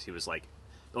those guys. He was like,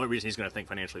 the only reason he's going to think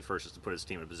financially first is to put his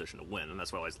team in a position to win, and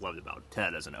that's what I always loved about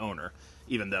Ted as an owner.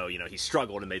 Even though, he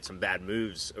struggled and made some bad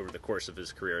moves over the course of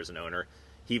his career as an owner,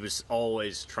 he was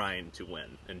always trying to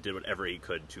win and did whatever he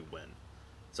could to win.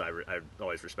 So I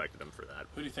always respected him for that.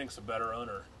 Who do you think's a better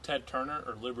owner, Ted Turner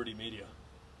or Liberty Media?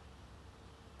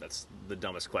 That's the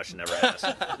dumbest question ever asked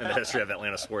in the history of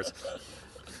Atlanta sports.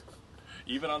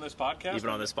 Even on this podcast? Even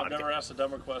on this podcast. I've never asked a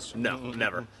dumber question. No,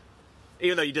 never.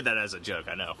 Even though you did that as a joke,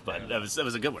 I know, but that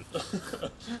was a good one.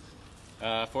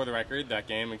 For the record, that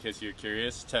game, in case you're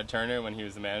curious, Ted Turner, when he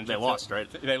was the manager... They lost, right?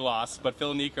 They lost, but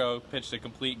Phil Niekro pitched a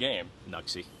complete game.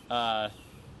 Nuxie.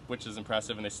 Which is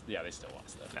impressive, and they still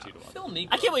lost, though, 2-1. Phil Niekro.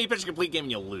 I can't believe you pitch a complete game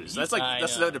and you'll lose. That's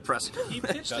so depressing. He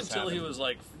pitched until he was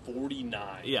like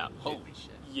 49. Yeah. Holy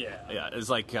shit. Yeah. Yeah, it was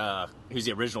like he was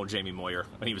the original Jamie Moyer,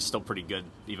 and he was still pretty good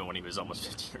even when he was almost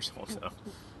 50 years old. So,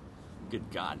 good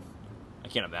God, I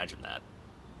can't imagine that.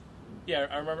 Yeah,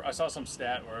 I remember I saw some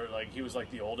stat where like he was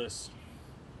like the oldest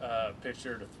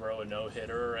pitcher to throw a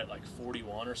no-hitter at like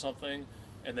 41 or something,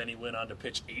 and then he went on to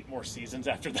pitch 8 more seasons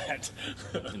after that.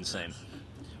 Insane.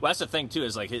 Well, that's the thing too,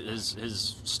 is like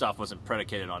his stuff wasn't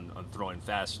predicated on throwing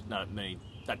fast. Not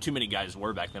too many guys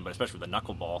were back then, but especially with the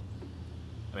knuckleball.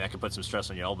 I mean, that could put some stress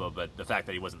on your elbow, but the fact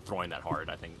that he wasn't throwing that hard,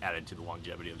 I think, added to the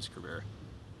longevity of his career,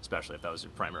 especially if that was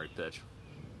your primary pitch.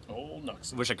 Oh,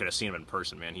 Nux. I wish I could have seen him in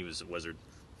person, man. He was a wizard.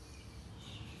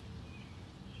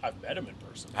 I've met him in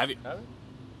person. Have you?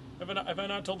 Have I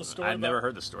not told the story? I've never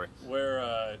heard the story.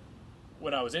 Where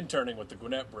when I was interning with the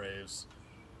Gwinnett Braves,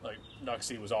 like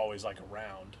Nuxie was always like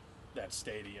around that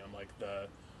stadium. Like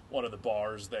one of the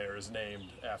bars there is named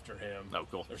after him. Oh,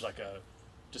 cool. There's like a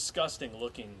disgusting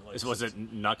looking. Like, was it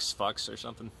Nux Fucks or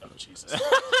something? Oh Jesus!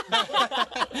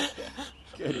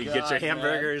 You get your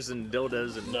hamburgers and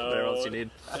dildos and whatever else you need.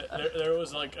 There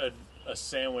was like a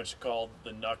sandwich called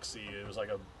the Nuxie. It was like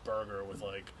a burger with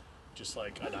like just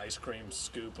like an ice cream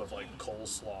scoop of like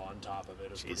coleslaw on top of it.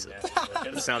 It was Jesus. pretty nasty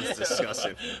looking. That sounds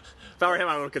disgusting. If I were him,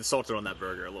 I would have consulted on that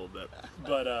burger a little bit.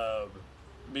 But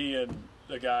me and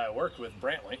the guy I worked with,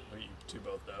 Brantley, who you two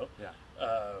both know,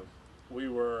 we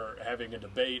were having a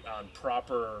debate on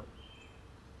proper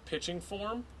pitching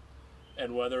form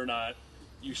and whether or not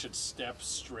you should step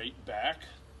straight back,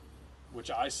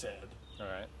 which I said. All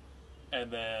right.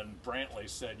 And then Brantley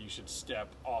said you should step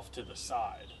off to the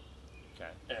side. Okay.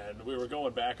 And we were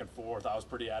going back and forth. I was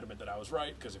pretty adamant that I was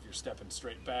right, because if you're stepping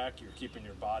straight back, you're keeping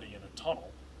your body in a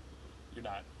tunnel. You're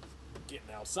not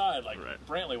getting outside like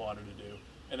Brantley wanted to do.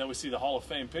 And then we see the Hall of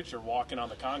Fame pitcher walking on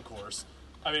the concourse.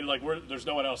 I mean, like, there's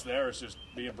no one else there. It's just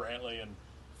me and Brantley and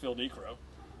Phil Niekro.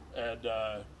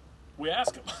 And we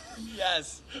asked him.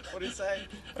 Yes. What did he say?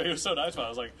 And he was so nice about it.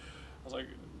 I was like,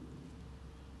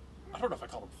 I don't know if I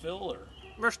called him Phil or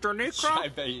Mr. Niekro? I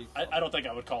bet you. I don't think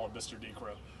I would call him Mr.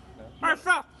 Niekro. Hey,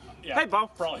 Phil. Yeah, Hey, Bo.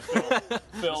 Probably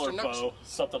Phil or Mr. Nux. Bo,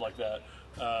 something like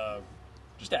that.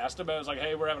 Just asked him. I was like,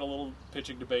 hey, we're having a little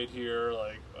pitching debate here.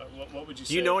 Like, what would you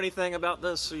say? Do you know anything about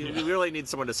this? We really need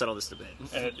someone to settle this debate.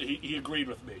 And he agreed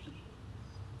with me.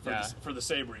 For the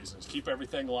same reasons. Keep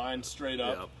everything lined straight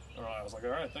up. Yep. I was like, all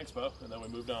right, thanks, Bo. And then we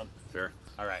moved on. Sure.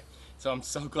 All right. So I'm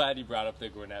so glad you brought up the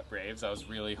Gwinnett Braves. I was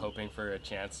really hoping for a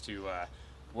chance to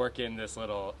work in this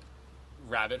little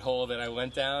rabbit hole that I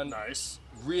went down. Nice.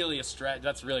 Really a stretch.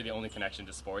 That's really the only connection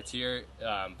to sports here.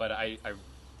 But I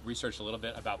researched a little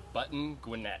bit about Button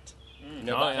Gwinnett. You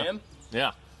know about him?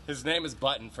 Yeah. His name is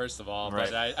Button, first of all, Right.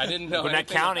 but I didn't know Gwinnett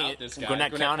anything County. about this guy.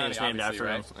 Gwinnett County is named obviously,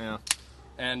 after him. right?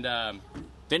 Yeah. And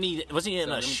Wasn't he in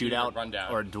So a let me give you a shootout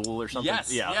rundown. or a duel or something?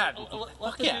 yes, yeah.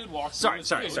 Let the Yeah. dude walk Sorry.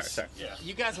 through his Sorry. Yeah.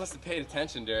 You guys must have paid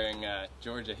attention during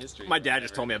Georgia history. My dad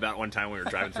just told me about it one time when we were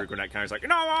driving through Gwinnett County. He's like, you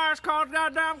know why it's called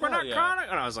goddamn Gwinnett yeah. County?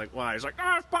 And I was like, why? He's like,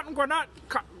 oh, it's Button Gwinnett,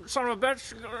 son of a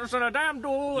bitch. It's in a damn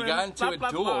duel. He and got into blah, a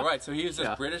blah, duel, blah. right? So he was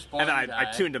a British-born And then guy.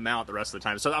 I tuned him out the rest of the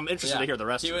time. So I'm interested to hear the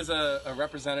rest He of it. was a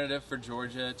representative for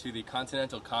Georgia to the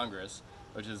Continental Congress,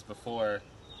 which is before,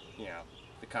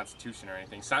 the Constitution or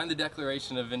anything. Signed the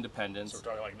Declaration of Independence. So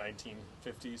we're talking like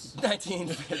 1950s.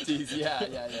 1950s,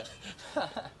 yeah.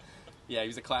 Yeah, he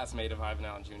was a classmate of Ivan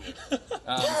Allen Jr.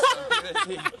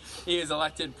 He was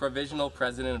elected provisional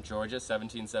president of Georgia,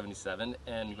 1777,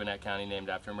 and Gwinnett County named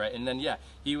after him, right? And then,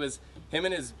 he was, him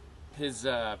and his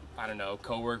I don't know,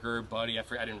 coworker, buddy,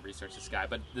 I didn't research this guy,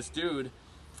 but this dude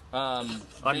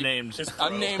Unnamed.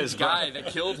 Unnamed guy that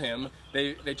killed him.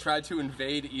 They tried to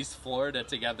invade East Florida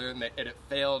together, and it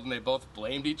failed, and they both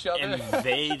blamed each other.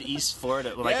 Invade East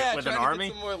Florida with an trying army?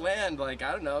 to get some more land. Like,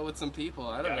 I don't know, with some people.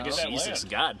 I don't know. get that Jesus, land.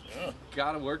 God. Yeah.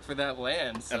 Gotta work for that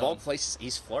land. So. Of all places,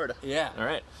 East Florida. Yeah. All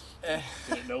right.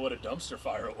 Didn't know what a dumpster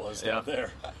fire it was Yeah. down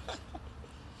there.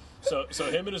 So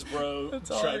him and his bro.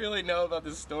 That's all I really know about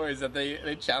this story is that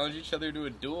they challenged each other to a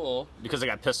duel. Because they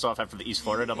got pissed off after the East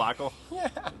Florida debacle? Yeah.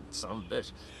 Son of a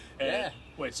bitch. Yeah.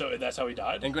 Wait, so that's how he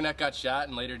died? And Gwinnett got shot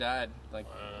and later died. Like,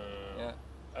 yeah.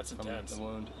 That's From intense. the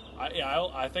wound.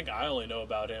 I think I only know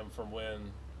about him from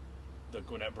when the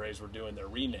Gwinnett Braves were doing their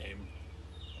rename,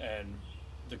 and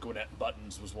the Gwinnett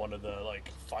Buttons was one of the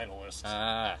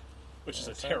finalists, which is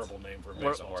a terrible name for a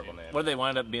baseball horrible team. name. What did they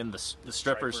wind up being? The strippers?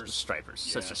 Stripers. The stripers.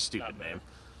 Yeah, Such a stupid not bad.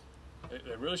 name.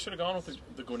 They really should have gone with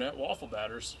the Gwinnett Waffle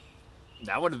Batters.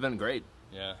 That would have been great.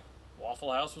 Yeah.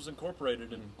 Waffle House was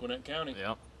incorporated in Gwinnett County.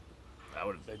 Yeah. That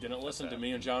would. They didn't listen to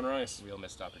me and John Rice. Real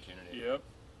missed opportunity. Yep.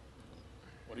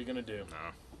 What are you gonna do? No.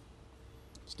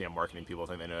 These damn marketing people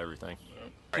think they know everything.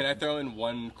 Can I throw in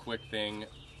one quick thing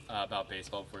about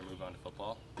baseball before we move on to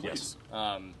football? Yes.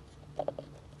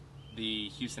 The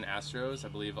Houston Astros, I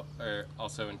believe, are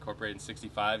also incorporated in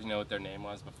 '65. You know what their name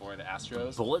was before the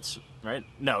Astros? Bullets, right?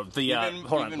 No, the Even-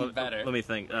 hold on. even Let, better. let me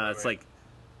think. It's like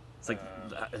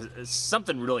it's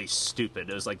something really stupid.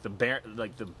 It was like the bear,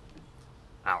 like the.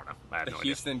 I don't know. I have The no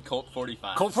Houston Colt 45.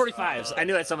 idea. Colt 45s. I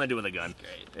knew it had something to do with a gun.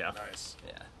 Great. Yeah. Nice.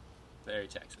 Yeah. Very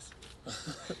Texas.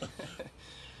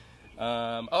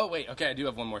 Oh, wait. Okay, I do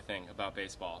have one more thing about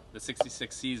baseball. The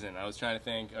 66 season. I was trying to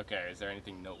think, okay, is there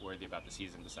anything noteworthy about the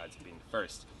season besides being the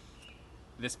first?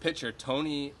 This pitcher,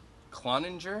 Tony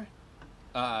Cloninger,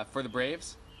 for the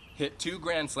Braves, hit 2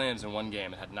 grand slams in one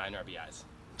game and had 9 RBIs.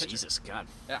 Pitcher. Jesus God.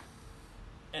 Yeah.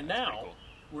 And pretty now cool.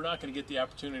 we're not going to get the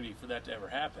opportunity for that to ever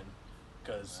happen,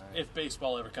 because if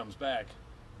baseball ever comes back,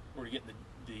 we're getting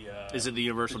the Is it the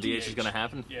universal the DH is going to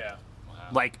happen? Yeah. Wow.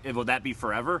 Like, will that be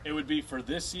forever? It would be for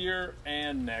this year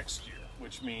and next year,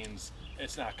 which means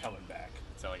it's not coming back.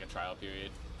 Is that like a trial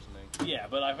period or something? Yeah,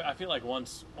 but I feel like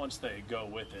once they go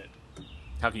with it,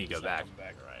 How can you go it's not back? coming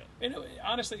back. Right. And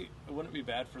honestly, it wouldn't be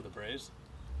bad for the Braves.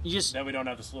 You just Then we don't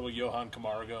have this little Johan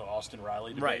Camargo, Austin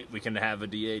Riley debate. right. We can have a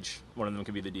DH. One of them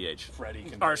can be the DH. Freddie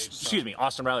can Or DH, excuse so- me,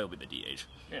 Austin Riley will be the DH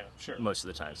Yeah, sure. most of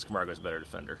the times. Camargo's a better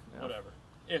defender. Yeah. Whatever.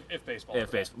 If baseball. If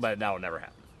ever base, happens. but that will never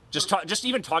happen. Just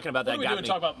even talking about What that are we got doing? me.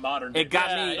 Talk about modern day. It got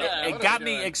Yeah, me. yeah, It what got are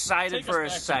we me doing? excited Take for a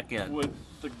us back second. with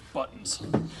the buttons.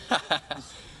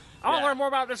 I want to learn more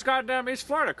about this goddamn East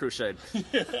Florida Crusade.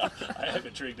 I am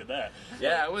intrigued at that.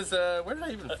 Yeah, it was, where did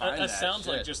I even find that? That sounds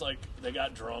like Shit. just like they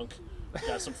got drunk,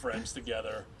 got some friends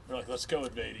together. They're like, let's go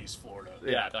invade East Florida.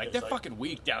 Yeah, they're like, It's they're fucking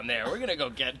weak down there. We're gonna go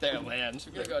get their land.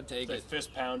 We're gonna go take They it.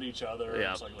 fist pound each other.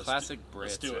 Yeah. It's like, let's Classic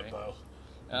Let's Brits, do it, eh? Bo.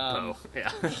 Oh,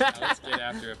 yeah. Let's get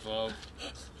after it, Bo.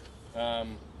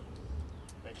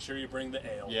 Make sure you bring the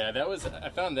ale. Yeah, I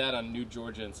found that on New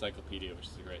Georgia Encyclopedia, which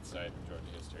is a great site for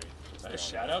Georgia history. Hey,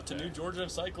 shout out to New Georgia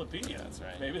Encyclopedia. That's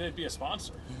right. Maybe they'd be a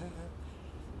sponsor.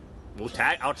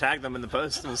 I'll tag them in the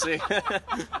post. We'll see.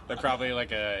 They're probably like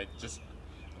just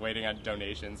waiting on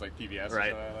donations, like PBS.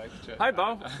 Right. Or something like shit. Hi,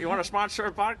 Bo. You want to sponsor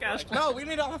a podcast? No, we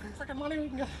need all the freaking money we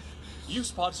can get. You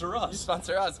sponsor us. You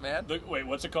sponsor us, man. Wait,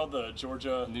 what's it called? The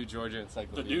Georgia. New Georgia The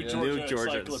Encyclopedia. New Georgia, New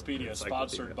Georgia Encyclopedia,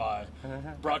 sponsored Encyclopedia.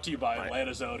 by, brought to you by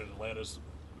Atlanta's Own and Atlanta's.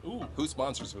 Ooh. Who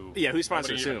sponsors who? Yeah, who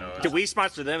sponsors Nobody whom? even knows. Do we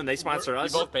sponsor them and they sponsor We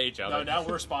us? both pay each other. No, now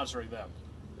we're sponsoring them.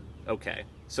 Okay,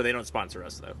 so they don't sponsor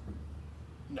us though.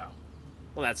 No.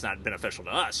 Well, that's not beneficial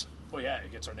to us. Well, yeah,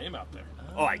 it gets our name out there.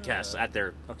 Oh, I guess at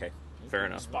their okay, fair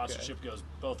enough. Sponsorship goes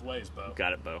both ways, Bo.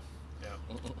 Got it, Bo. Yeah.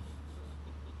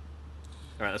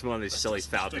 All right, let's move on to these silly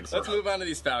Falcons. Let's move on to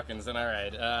these Falcons, and all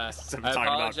right. I'm I talking about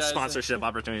apologize. sponsorship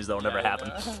opportunities that'll never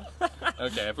happen.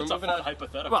 Okay, if we're It's a moving fun on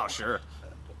hypothetical. Well, sure.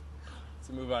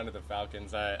 to move on to the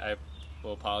Falcons, I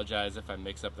will apologize if I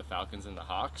mix up the Falcons and the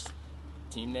Hawks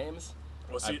team names.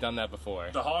 Well, see, I've done that before.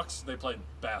 The Hawks, they play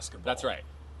basketball. That's right.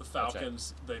 The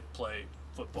Falcons, they play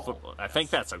football. Football. I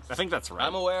think that's right.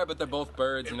 I'm aware, but they're both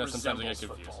birds. It You know, sometimes I get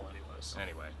resembles confused. football anyways.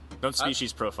 Anyway, Don't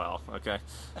species profile. Okay.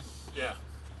 Yeah.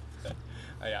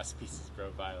 oh yeah, species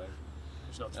profiling.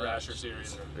 There's no Thrasher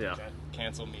series. Or, Yeah. okay.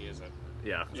 Cancel me is it?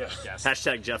 Yeah. Yeah. Yes.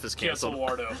 Hashtag Jeff is Cancel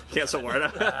canceled. Wardo. Cancel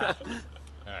Wardo.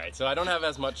 All right, so I don't have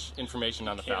as much information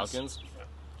on the Falcons.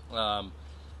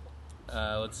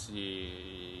 Let's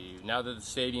see. Now that the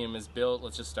stadium is built,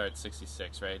 let's just start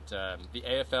 66, right? The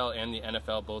AFL and the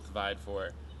NFL both vied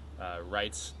for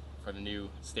rights for the new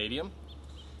stadium.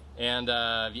 And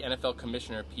the NFL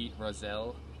Commissioner, Pete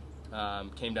Rozelle,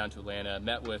 came down to Atlanta,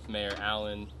 met with Mayor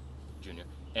Allen Jr.,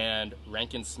 and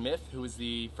Rankin Smith, who was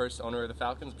the first owner of the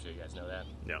Falcons. I'm sure you guys know that.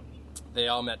 Yeah. They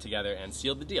all met together and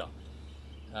sealed the deal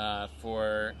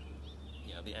for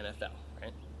the NFL,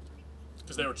 right?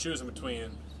 Because they were choosing between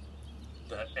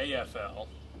the AFL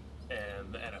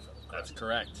and the NFL. That's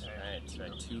correct. Yeah. Right, that's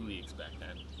right. 2 leagues back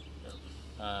then.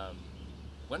 Yeah.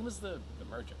 When was the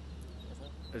merger?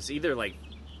 It's either like,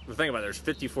 the thing about it, there's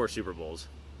 54 Super Bowls.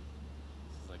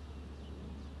 It's like,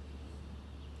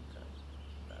 okay.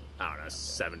 I don't know,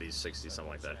 70s, 60s,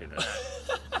 something like that. Who knows?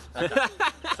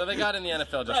 So they got in the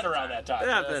NFL just Right around that time.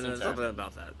 Yeah, that's then okay. something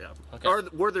about that, yeah. Okay. Or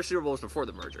were there Super Bowls before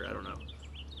the merger? I don't know.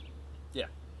 Yeah.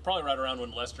 Probably right around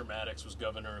when Lester Maddox was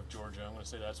governor of Georgia. I'm going to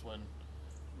say that's when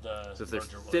the So if there's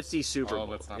merger was. 50 Super Oh, Bowls.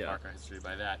 let's not yeah. mark our history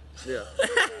by that. Yeah.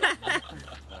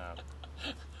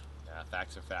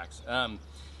 Facts are facts.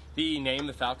 The name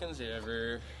the Falcons, you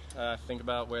ever think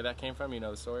about where that came from? You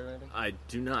know the story or anything? I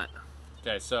do not.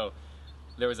 Okay, so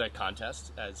there was a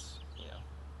contest, as you know.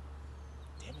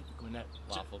 Damn it, Gwinnett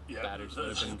waffle Yeah, batters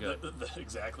would have been good.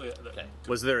 Exactly. Okay.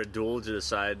 Was there a duel to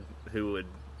decide who would,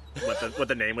 what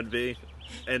the name would be,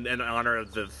 in honor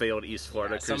of the failed East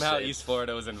Florida Crusade? Somehow East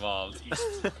Florida was involved.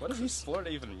 What does East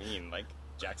Florida even mean? Like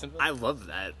Jacksonville? I love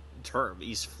that term,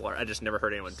 East Florida. I just never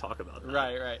heard anyone talk about that.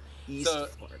 Right. East So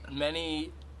Florida.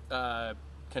 many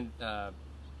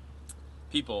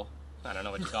people, I don't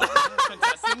know what you call them,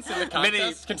 contestants in the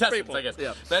contest? Contestants, people, I guess.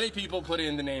 yeah. Many people put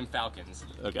in the name Falcons.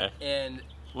 Okay. And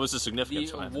What was the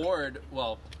significance the behind that? award,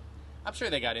 well, I'm sure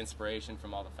they got inspiration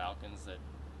from all the Falcons that,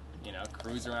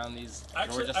 cruise around these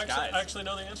Georgia skies. I actually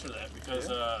know the answer to that because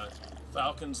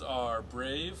Falcons are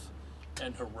brave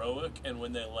and heroic, and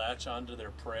when they latch onto their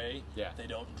prey, they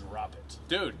don't drop it.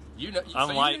 Dude, you know,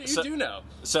 Unlike- so you do know.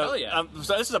 So, Hell yeah.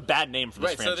 So this is a bad name for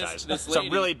this Right, so franchise. this It's a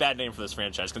lady- really bad name for this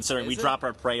franchise, considering we Is it? drop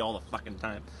our prey all the fucking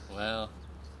time. Well,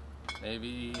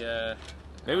 maybe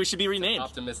Maybe we should be renamed.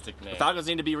 optimistic name. Falcons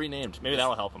need to be renamed. Maybe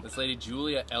that'll help them. This lady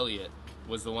Julia Elliott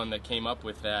was the one that came up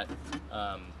with that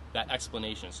that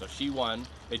explanation. So she won.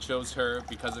 They chose her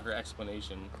because of her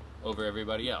explanation over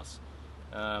everybody else.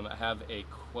 I have a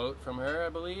quote from her, I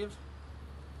believe.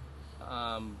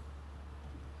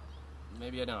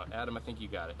 Maybe I don't. Adam, I think you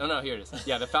got it. Oh, no, here it is.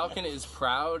 Yeah, the Falcon is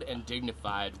proud and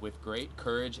dignified with great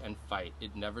courage and fight.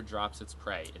 It never drops its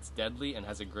prey. It's deadly and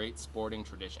has a great sporting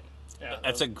tradition. Yeah,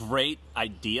 That's a great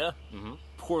idea,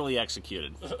 poorly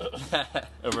executed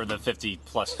over the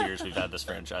 50-plus years we've had this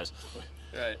franchise.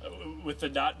 Right. with the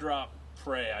not drop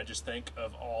prey, I just think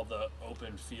of all the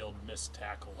open field missed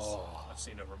tackles I've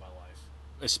seen over my life.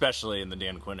 Especially in the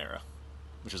Dan Quinn era,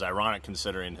 which is ironic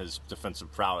considering his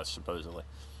defensive prowess, supposedly.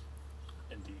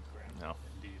 Indeed, Graham. No.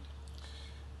 Indeed.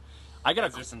 I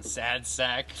got There's some sad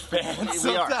sack fans.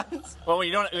 We are. sometimes. Well,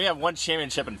 we have one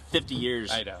championship in 50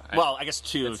 years. I know. Well, I guess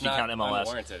two It's if you not count MLS.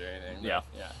 unwarranted or anything. but Yeah.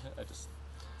 Yeah. It's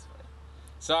funny.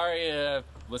 Sorry,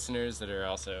 listeners that are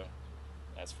also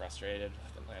as frustrated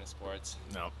with Atlanta sports.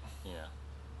 No. Yeah.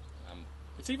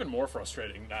 It's even more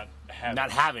frustrating not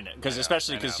having it, because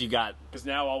especially I know. because you got, because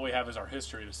now all we have is our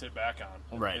history to sit back on.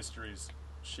 And Right. History's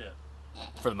shit.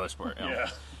 for the most part. Yeah.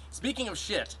 Speaking of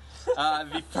shit,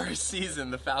 the first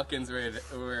season the Falcons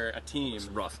were a team. It's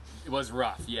rough. It was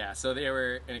rough, yeah. So they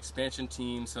were an expansion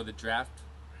team. So the draft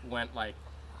went like,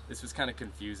 this was kind of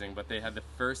confusing, but they had the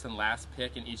first and last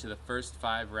pick in each of the first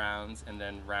 5 rounds, and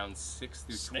then rounds 6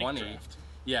 through Snake 20. draft.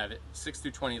 Yeah, 6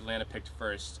 through 20, Atlanta picked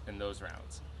first in those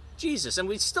rounds, Jesus, and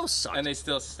we still suck. and they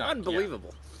still stunk. yeah.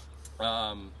 Unbelievable.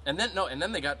 And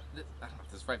then they got, I don't know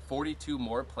if this is right, 42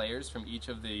 more players from each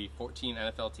of the 14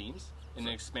 NFL teams in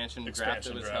an expansion draft that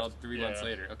Expansion was draft. held 3 months Yeah.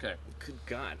 later. Okay. Good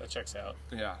God. That checks out.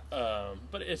 Yeah.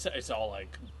 But it's all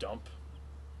like dump.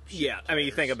 Yeah, I mean,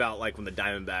 you think players. about like when the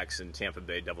Diamondbacks and Tampa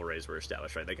Bay Devil Rays were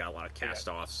established, right? They got a lot of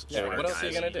cast-offs. Yeah, older what else are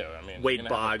you guys. going to do? I mean, Wade you're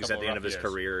gonna have a Boggs at couple the end of rough his years.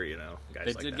 career, guys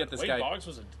They like did that. get this Wade guy. Boggs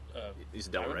was He's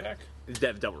a Devil Ray. Diamondback? He's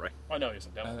Devil Ray. Oh, no, he's a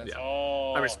Devil. Yeah.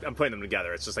 Oh, I'm putting them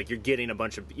together. It's just like you're getting a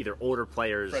bunch of either older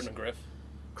players. Fred McGriff.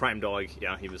 Crime Dog,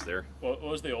 yeah, he was there. What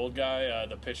was the old guy,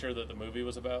 the pitcher that the movie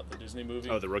was about, the Disney movie?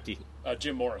 Oh, the rookie.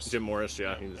 Jim Morris. Jim Morris,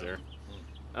 yeah, he was there.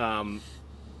 I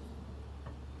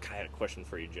had a question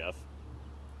for you, Jeff.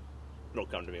 It'll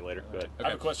come to me later. Go ahead. I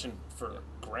have a question for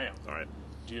Graham. All right.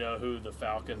 Do you know who the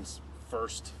Falcons'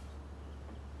 first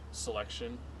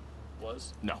selection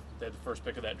was? No. They had the first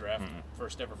pick of that draft,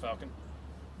 first ever Falcon.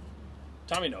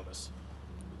 Tommy Novus.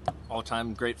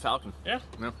 All-time great Falcon. Yeah.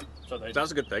 No. So they That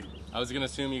was a good pick. I was going to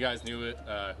assume you guys knew it,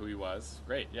 who he was.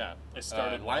 Great, yeah. They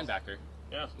started well. linebacker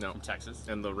Yeah. No. from Texas.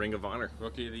 And the Ring of Honor.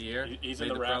 Rookie of the year. He's Made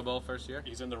in the Pro rap- Bowl first year.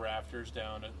 He's in the rafters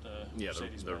down at the Yeah,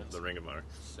 Mercedes-Benz. the Ring of Honor.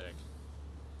 Sick.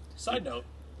 Side note,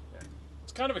 Yeah.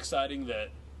 it's kind of exciting that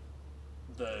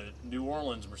the New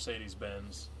Orleans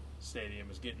Mercedes-Benz Stadium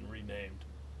is getting renamed.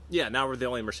 Yeah, now we're the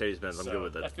only Mercedes-Benz. I'm So good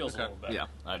with it. That feels a little better. Yeah,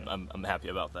 I'm happy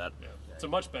about that. Yeah. It's a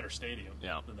much better stadium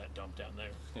Yeah. than that dump down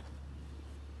there.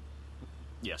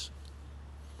 Yes.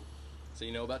 So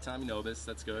you know about Tommy Nobis.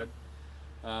 That's good.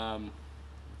 Let's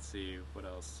see. What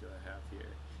else do I have here?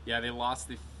 Yeah, they lost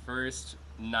the first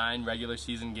 9 regular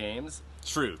season games.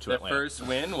 True, to The Atlanta. first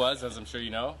win was, as I'm sure you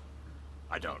know,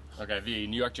 I don't. okay, the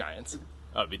New York Giants.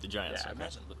 Oh, beat the Giants. Yeah,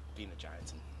 imagine being the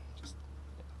Giants and just,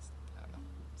 I don't know.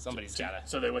 Somebody's got to.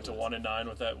 So they went to 1-9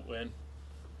 with that win.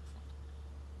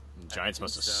 Giants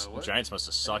must have so. What? Giants must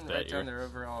have sucked that down year. their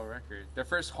overall record. Their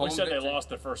first home We said victory. they lost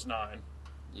their first 9.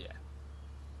 Yeah.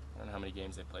 I don't know how many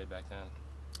games they played back then.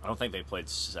 I don't think they played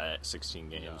 16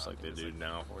 games No, I like think they it was do like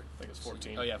now. I think it's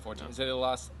 14. Oh yeah, 14. So they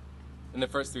lost in the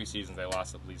first 3 seasons. They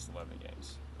lost at least 11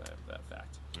 games. That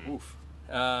fact. Oof.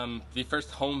 The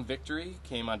first home victory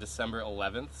came on December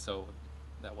 11th, so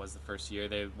that was the first year.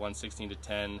 They won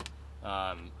 16-10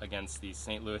 against the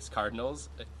St. Louis Cardinals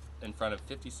in front of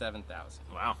 57,000.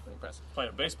 Wow. Pretty impressive. Playing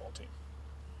a baseball team.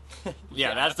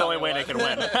 Yeah, that's the only way they could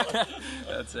win.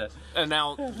 That's it. And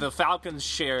now the Falcons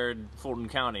shared Fulton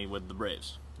County with the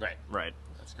Braves. Right. Right.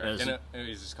 That's correct. Is And it- it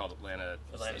was just called Atlanta.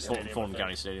 Atlanta Stadium. Stadium. Fulton I think.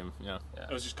 County Stadium. Yeah.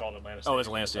 It was just called Atlanta Oh, Stadium. it was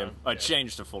Atlanta at the Stadium. time. It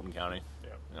changed to Fulton County. Yeah.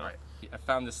 Yeah. Right. I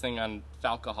found this thing on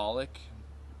Falcoholic.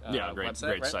 Yeah, great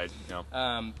website, right? site. Yeah.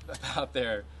 About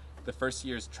the first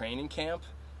year's training camp.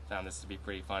 Found this to be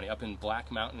pretty funny. Up in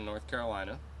Black Mountain, North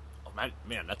Carolina. Oh,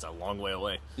 man, that's a long way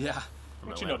away. Yeah. From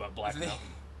What you know Atlanta. about Black Mountain?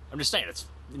 I'm just saying, it's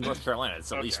in North Carolina.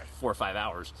 It's at least Okay. 4 or 5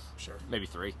 hours, Sure. maybe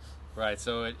 3. Right,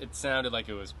 so it sounded like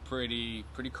it was pretty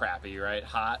crappy, right?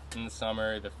 Hot in the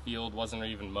summer, the field wasn't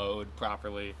even mowed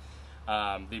properly.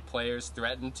 The players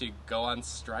threatened to go on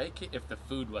strike if the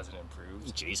food wasn't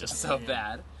improved. Jesus. So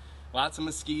bad. Lots of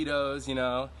mosquitoes, and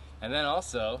then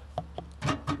also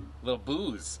little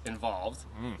booze involved.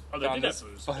 Oh, they Found did this have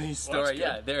booze. funny Well, story.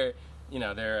 that's good.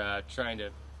 Yeah, they're trying to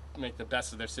make the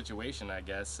best of their situation, I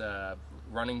guess.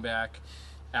 Running back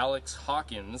Alex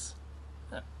Hawkins.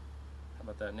 Huh. How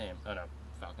about that name? Oh no,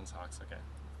 Falcons Hawks. Okay.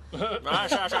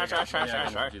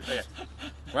 Yeah, okay.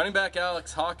 Running back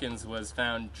Alex Hawkins was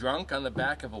found drunk on the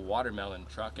back of a watermelon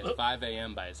truck at 5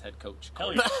 a.m. by his head coach.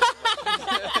 Hell yeah.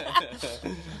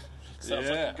 Sounds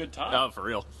like a good time. No, for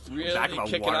real. Really Back of a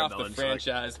kicking off the watermelon truck.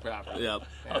 franchise properly. Yep.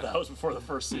 Oh, that was before the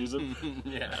first season.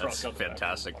 Yeah. That's Truck up the back of a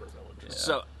fantastic. watermelon truck.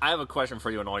 So I have a question for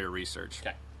you in all your research.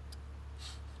 Okay.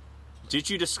 Did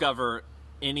you discover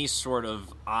any sort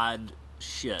of odd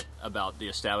shit about the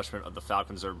establishment of the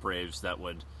Falcons or Braves that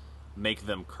would make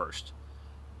them cursed?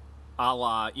 A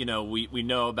la, we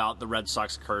know about the Red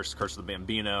Sox curse of the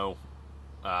Bambino.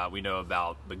 We know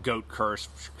about the GOAT curse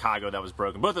for Chicago that was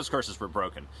broken. Both those curses were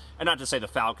broken. And not to say the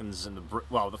Falcons and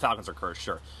the Falcons are cursed,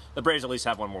 sure. The Braves at least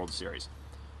have one World Series.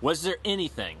 Was there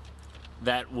anything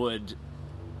that would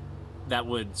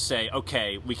say,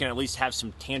 okay, we can at least have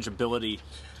some tangibility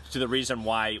to the reason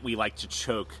why we like to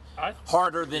choke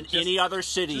harder than any other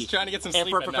city Just trying to get some and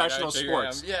sleep for at night, professional I figure,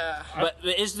 sports? Yeah. But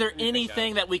is there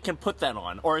anything that we can put that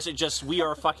on? Or is it just we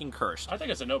are fucking cursed? I think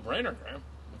it's a no-brainer, Graham.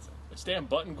 It's Dan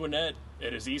Button Gwinnett.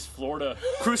 It is East Florida.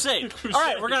 Crusade. Crusade.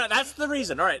 All right, that's the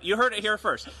reason. All right, you heard it here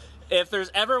first. If there's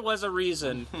ever was a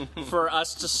reason for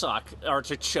us to suck or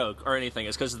to choke or anything,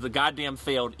 it's because of the goddamn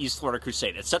failed East Florida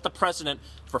Crusade. It set the precedent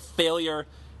for failure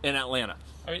in Atlanta.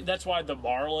 I mean, that's why the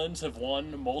Marlins have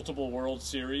won multiple World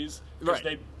Series. Because Right.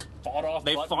 they fought off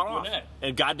They Button fought off Gwinnett.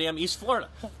 in goddamn East Florida.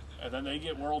 And then they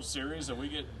get World Series and we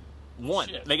get One.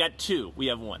 shit. They got 2. We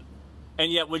have 1.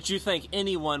 And yet, would you think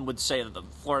anyone would say that the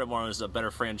Florida Marlins is a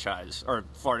better franchise, or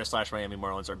Florida/Miami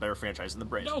Marlins are a better franchise than the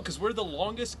Braves? No, because we're the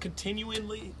longest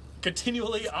continually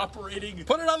operating.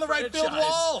 Put it on the right field franchise.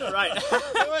 wall. Right.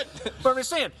 Do it. But I'm just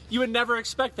saying, you would never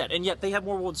expect that. And yet, they have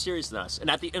more World Series than us. And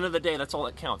at the end of the day, that's all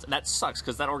that counts. And that sucks,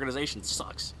 because that organization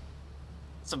sucks.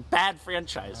 It's a bad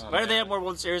franchise. Why do they have more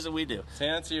World Series than we do? To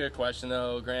answer your question,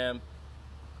 though, Graham,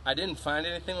 I didn't find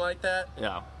anything like that.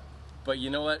 Yeah. But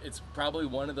you know what? It's probably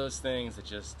one of those things that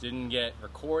just didn't get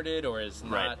recorded or is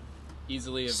not Right.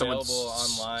 easily Someone available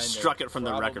online. struck There's it from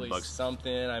the record probably books.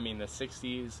 Something. I mean, the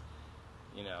 60s,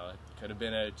 it could have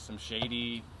been some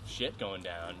shady shit going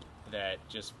down that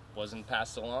just wasn't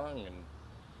passed along,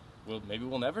 and maybe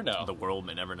we'll never know. The world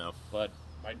may never know. But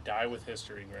Might die with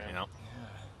history, Graham.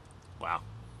 Wow.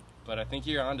 But I think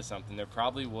you're onto something. There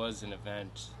probably was an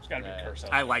event. There's got to be a curse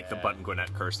out I there. like the Button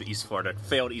Gwinnett curse, the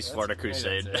failed East Florida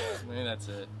Crusade. Maybe that's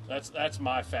it. That's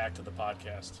my fact of the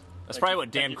podcast. That's probably what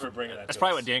Dan. Thank you for bringing that That's to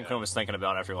probably us. what Dan Quinn was thinking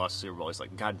about after he lost the Super Bowl. He's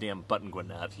like, "Goddamn, Button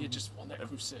Gwinnett." He had just won that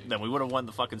Crusade. Then we would have won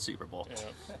the fucking Super Bowl.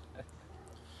 Yeah.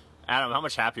 Adam, how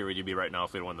much happier would you be right now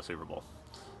if we had won the Super Bowl?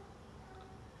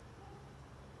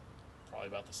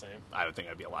 probably about the same. I would think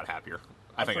I'd be a lot happier.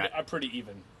 I'm pretty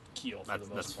even keel for the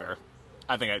most that's part. fair.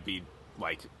 I think I'd be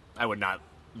like, I would not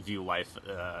view life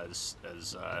as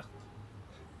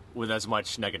with as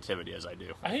much negativity as I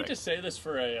do. I hate to say this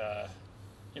for a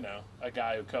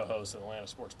guy who co-hosts an Atlanta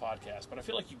sports podcast, but I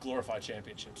feel like you glorify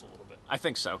championships a little bit. I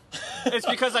think so. It's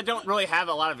because I don't really have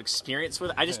a lot of experience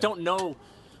with it. I just don't know.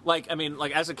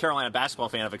 As a Carolina basketball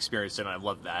fan, I've experienced it, and I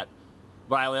love that.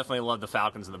 But I definitely love the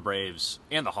Falcons and the Braves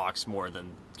and the Hawks more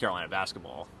than Carolina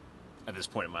basketball at this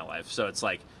point in my life. So it's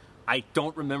like, I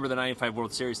don't remember the 95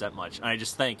 World Series that much. And I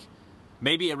just think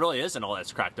maybe it really isn't all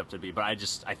that's cracked up to be. But I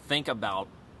think about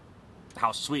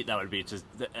how sweet that would be to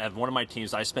have one of my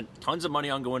teams. I spent tons of money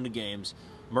on going to games,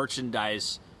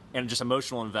 merchandise, and just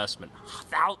emotional investment.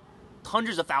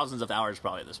 Hundreds of thousands of hours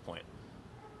probably at this point.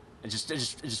 I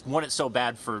just want it so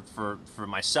bad for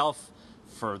myself,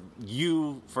 for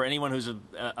you, for anyone who's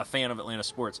a fan of Atlanta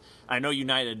sports. I know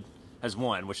United has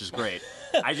won, which is great.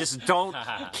 I just don't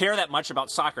care that much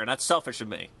about soccer, and that's selfish of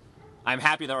me. I'm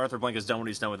happy that Arthur Blank has done what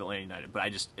he's done with Atlanta United,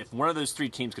 but if one of those three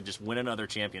teams could just win another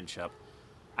championship,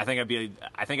 I think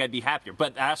I'd be happier.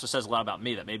 But that also says a lot about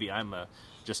me, that maybe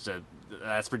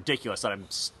that's ridiculous that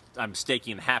I'm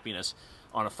staking happiness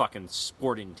on a fucking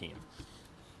sporting team.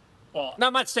 Well, no,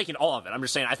 I'm not staking all of it. I'm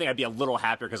just saying I think I'd be a little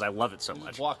happier because I love it so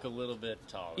much. Walk a little bit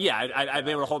taller. Yeah, I'd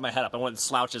be able to hold my head up. I wouldn't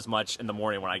slouch as much in the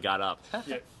morning when I got up.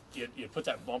 you put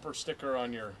that bumper sticker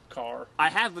on your car. I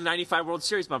have the 95 World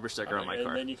Series bumper sticker on my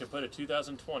car. And then you could put a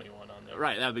 2021 on there.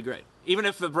 Right, that would be great. Even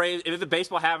if the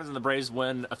baseball happens and the Braves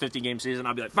win a 50-game season,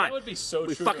 I'll be like, fine. That would be so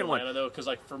we true fucking in Atlanta, won. though, because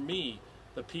for me,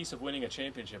 the piece of winning a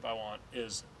championship I want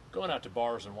is going out to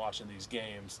bars and watching these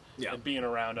games and being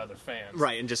around other fans.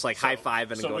 Right, and just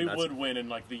high-fiving and going nuts. So we would win in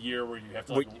the year where you have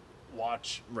to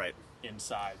watch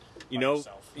inside. You know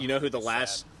who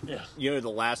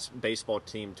the last baseball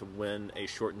team to win a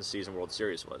shortened season World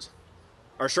Series was?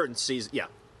 Or shortened season,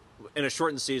 in a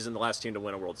shortened season, the last team to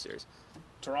win a World Series.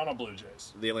 Toronto Blue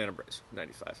Jays. The Atlanta Braves,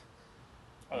 95.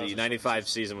 Oh, the 95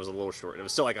 season was a little short. It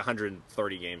was still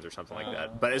 130 games or something like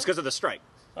that. But it's because of the strike.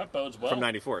 That bodes well. From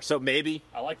 94. So maybe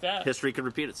I like that. History could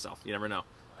repeat itself. You never know.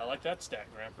 I like that stat,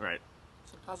 Graham. Right.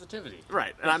 It's positivity.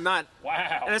 Right. And I'm not...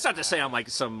 Wow. And it's not to say I'm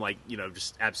some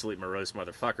just absolute morose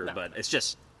motherfucker, No. but it's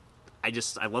just... I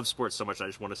love sports so much I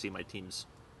just want to see my teams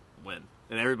win.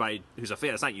 And everybody who's a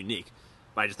fan, it's not unique.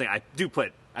 But I just think I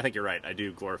think you're right. I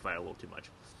do glorify it a little too much.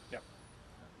 Yep.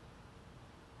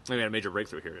 Maybe I had a major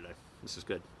breakthrough here today. This is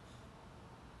good.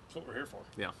 That's what we're here for.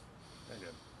 Yeah. Very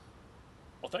good.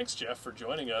 Well, thanks, Jeff, for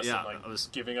joining us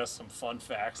and giving us some fun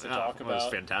facts to talk about. It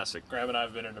was fantastic. Graham and I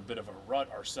have been in a bit of a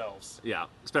rut ourselves. Yeah,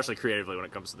 especially creatively when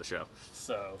it comes to the show.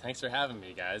 So thanks for having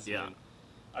me, guys. Yeah.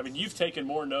 I mean, you've taken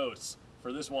more notes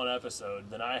for this one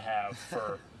episode than I have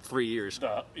for 3 years.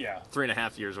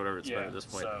 3.5 years, whatever it's been at this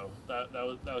point. So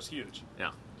that was huge.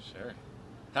 Yeah. Sure.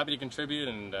 Happy to contribute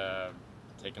and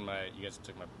you guys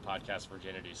took my podcast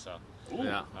virginity, so Ooh.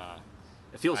 Yeah.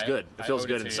 It feels good. It feels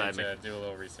good to inside me. To do a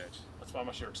little research. That's why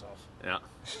my shirt's off. Yeah.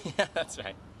 Yeah, that's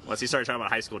right. Once he started talking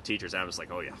about high school teachers, I was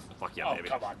like, oh yeah, fuck yeah, baby.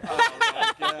 Come on.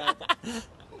 Oh, my God.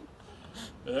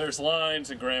 There's lines,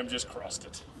 and Graham just crossed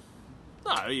it.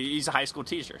 No, he's a high school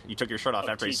teacher. You took your shirt off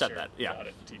after he said that. Yeah. Got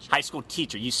it, teacher. High school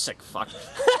teacher, you sick fuck.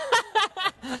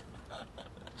 That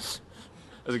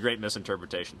was a great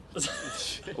misinterpretation.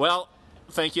 Well,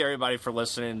 thank you everybody for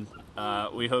listening.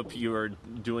 We hope you are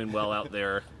doing well out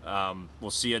there. We'll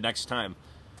see you next time.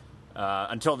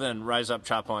 Until then, rise up,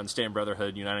 chop on, stay in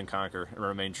brotherhood, unite and conquer, and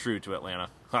remain true to Atlanta.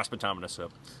 Hospitometer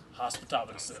sip.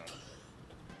 Hospitometer sip.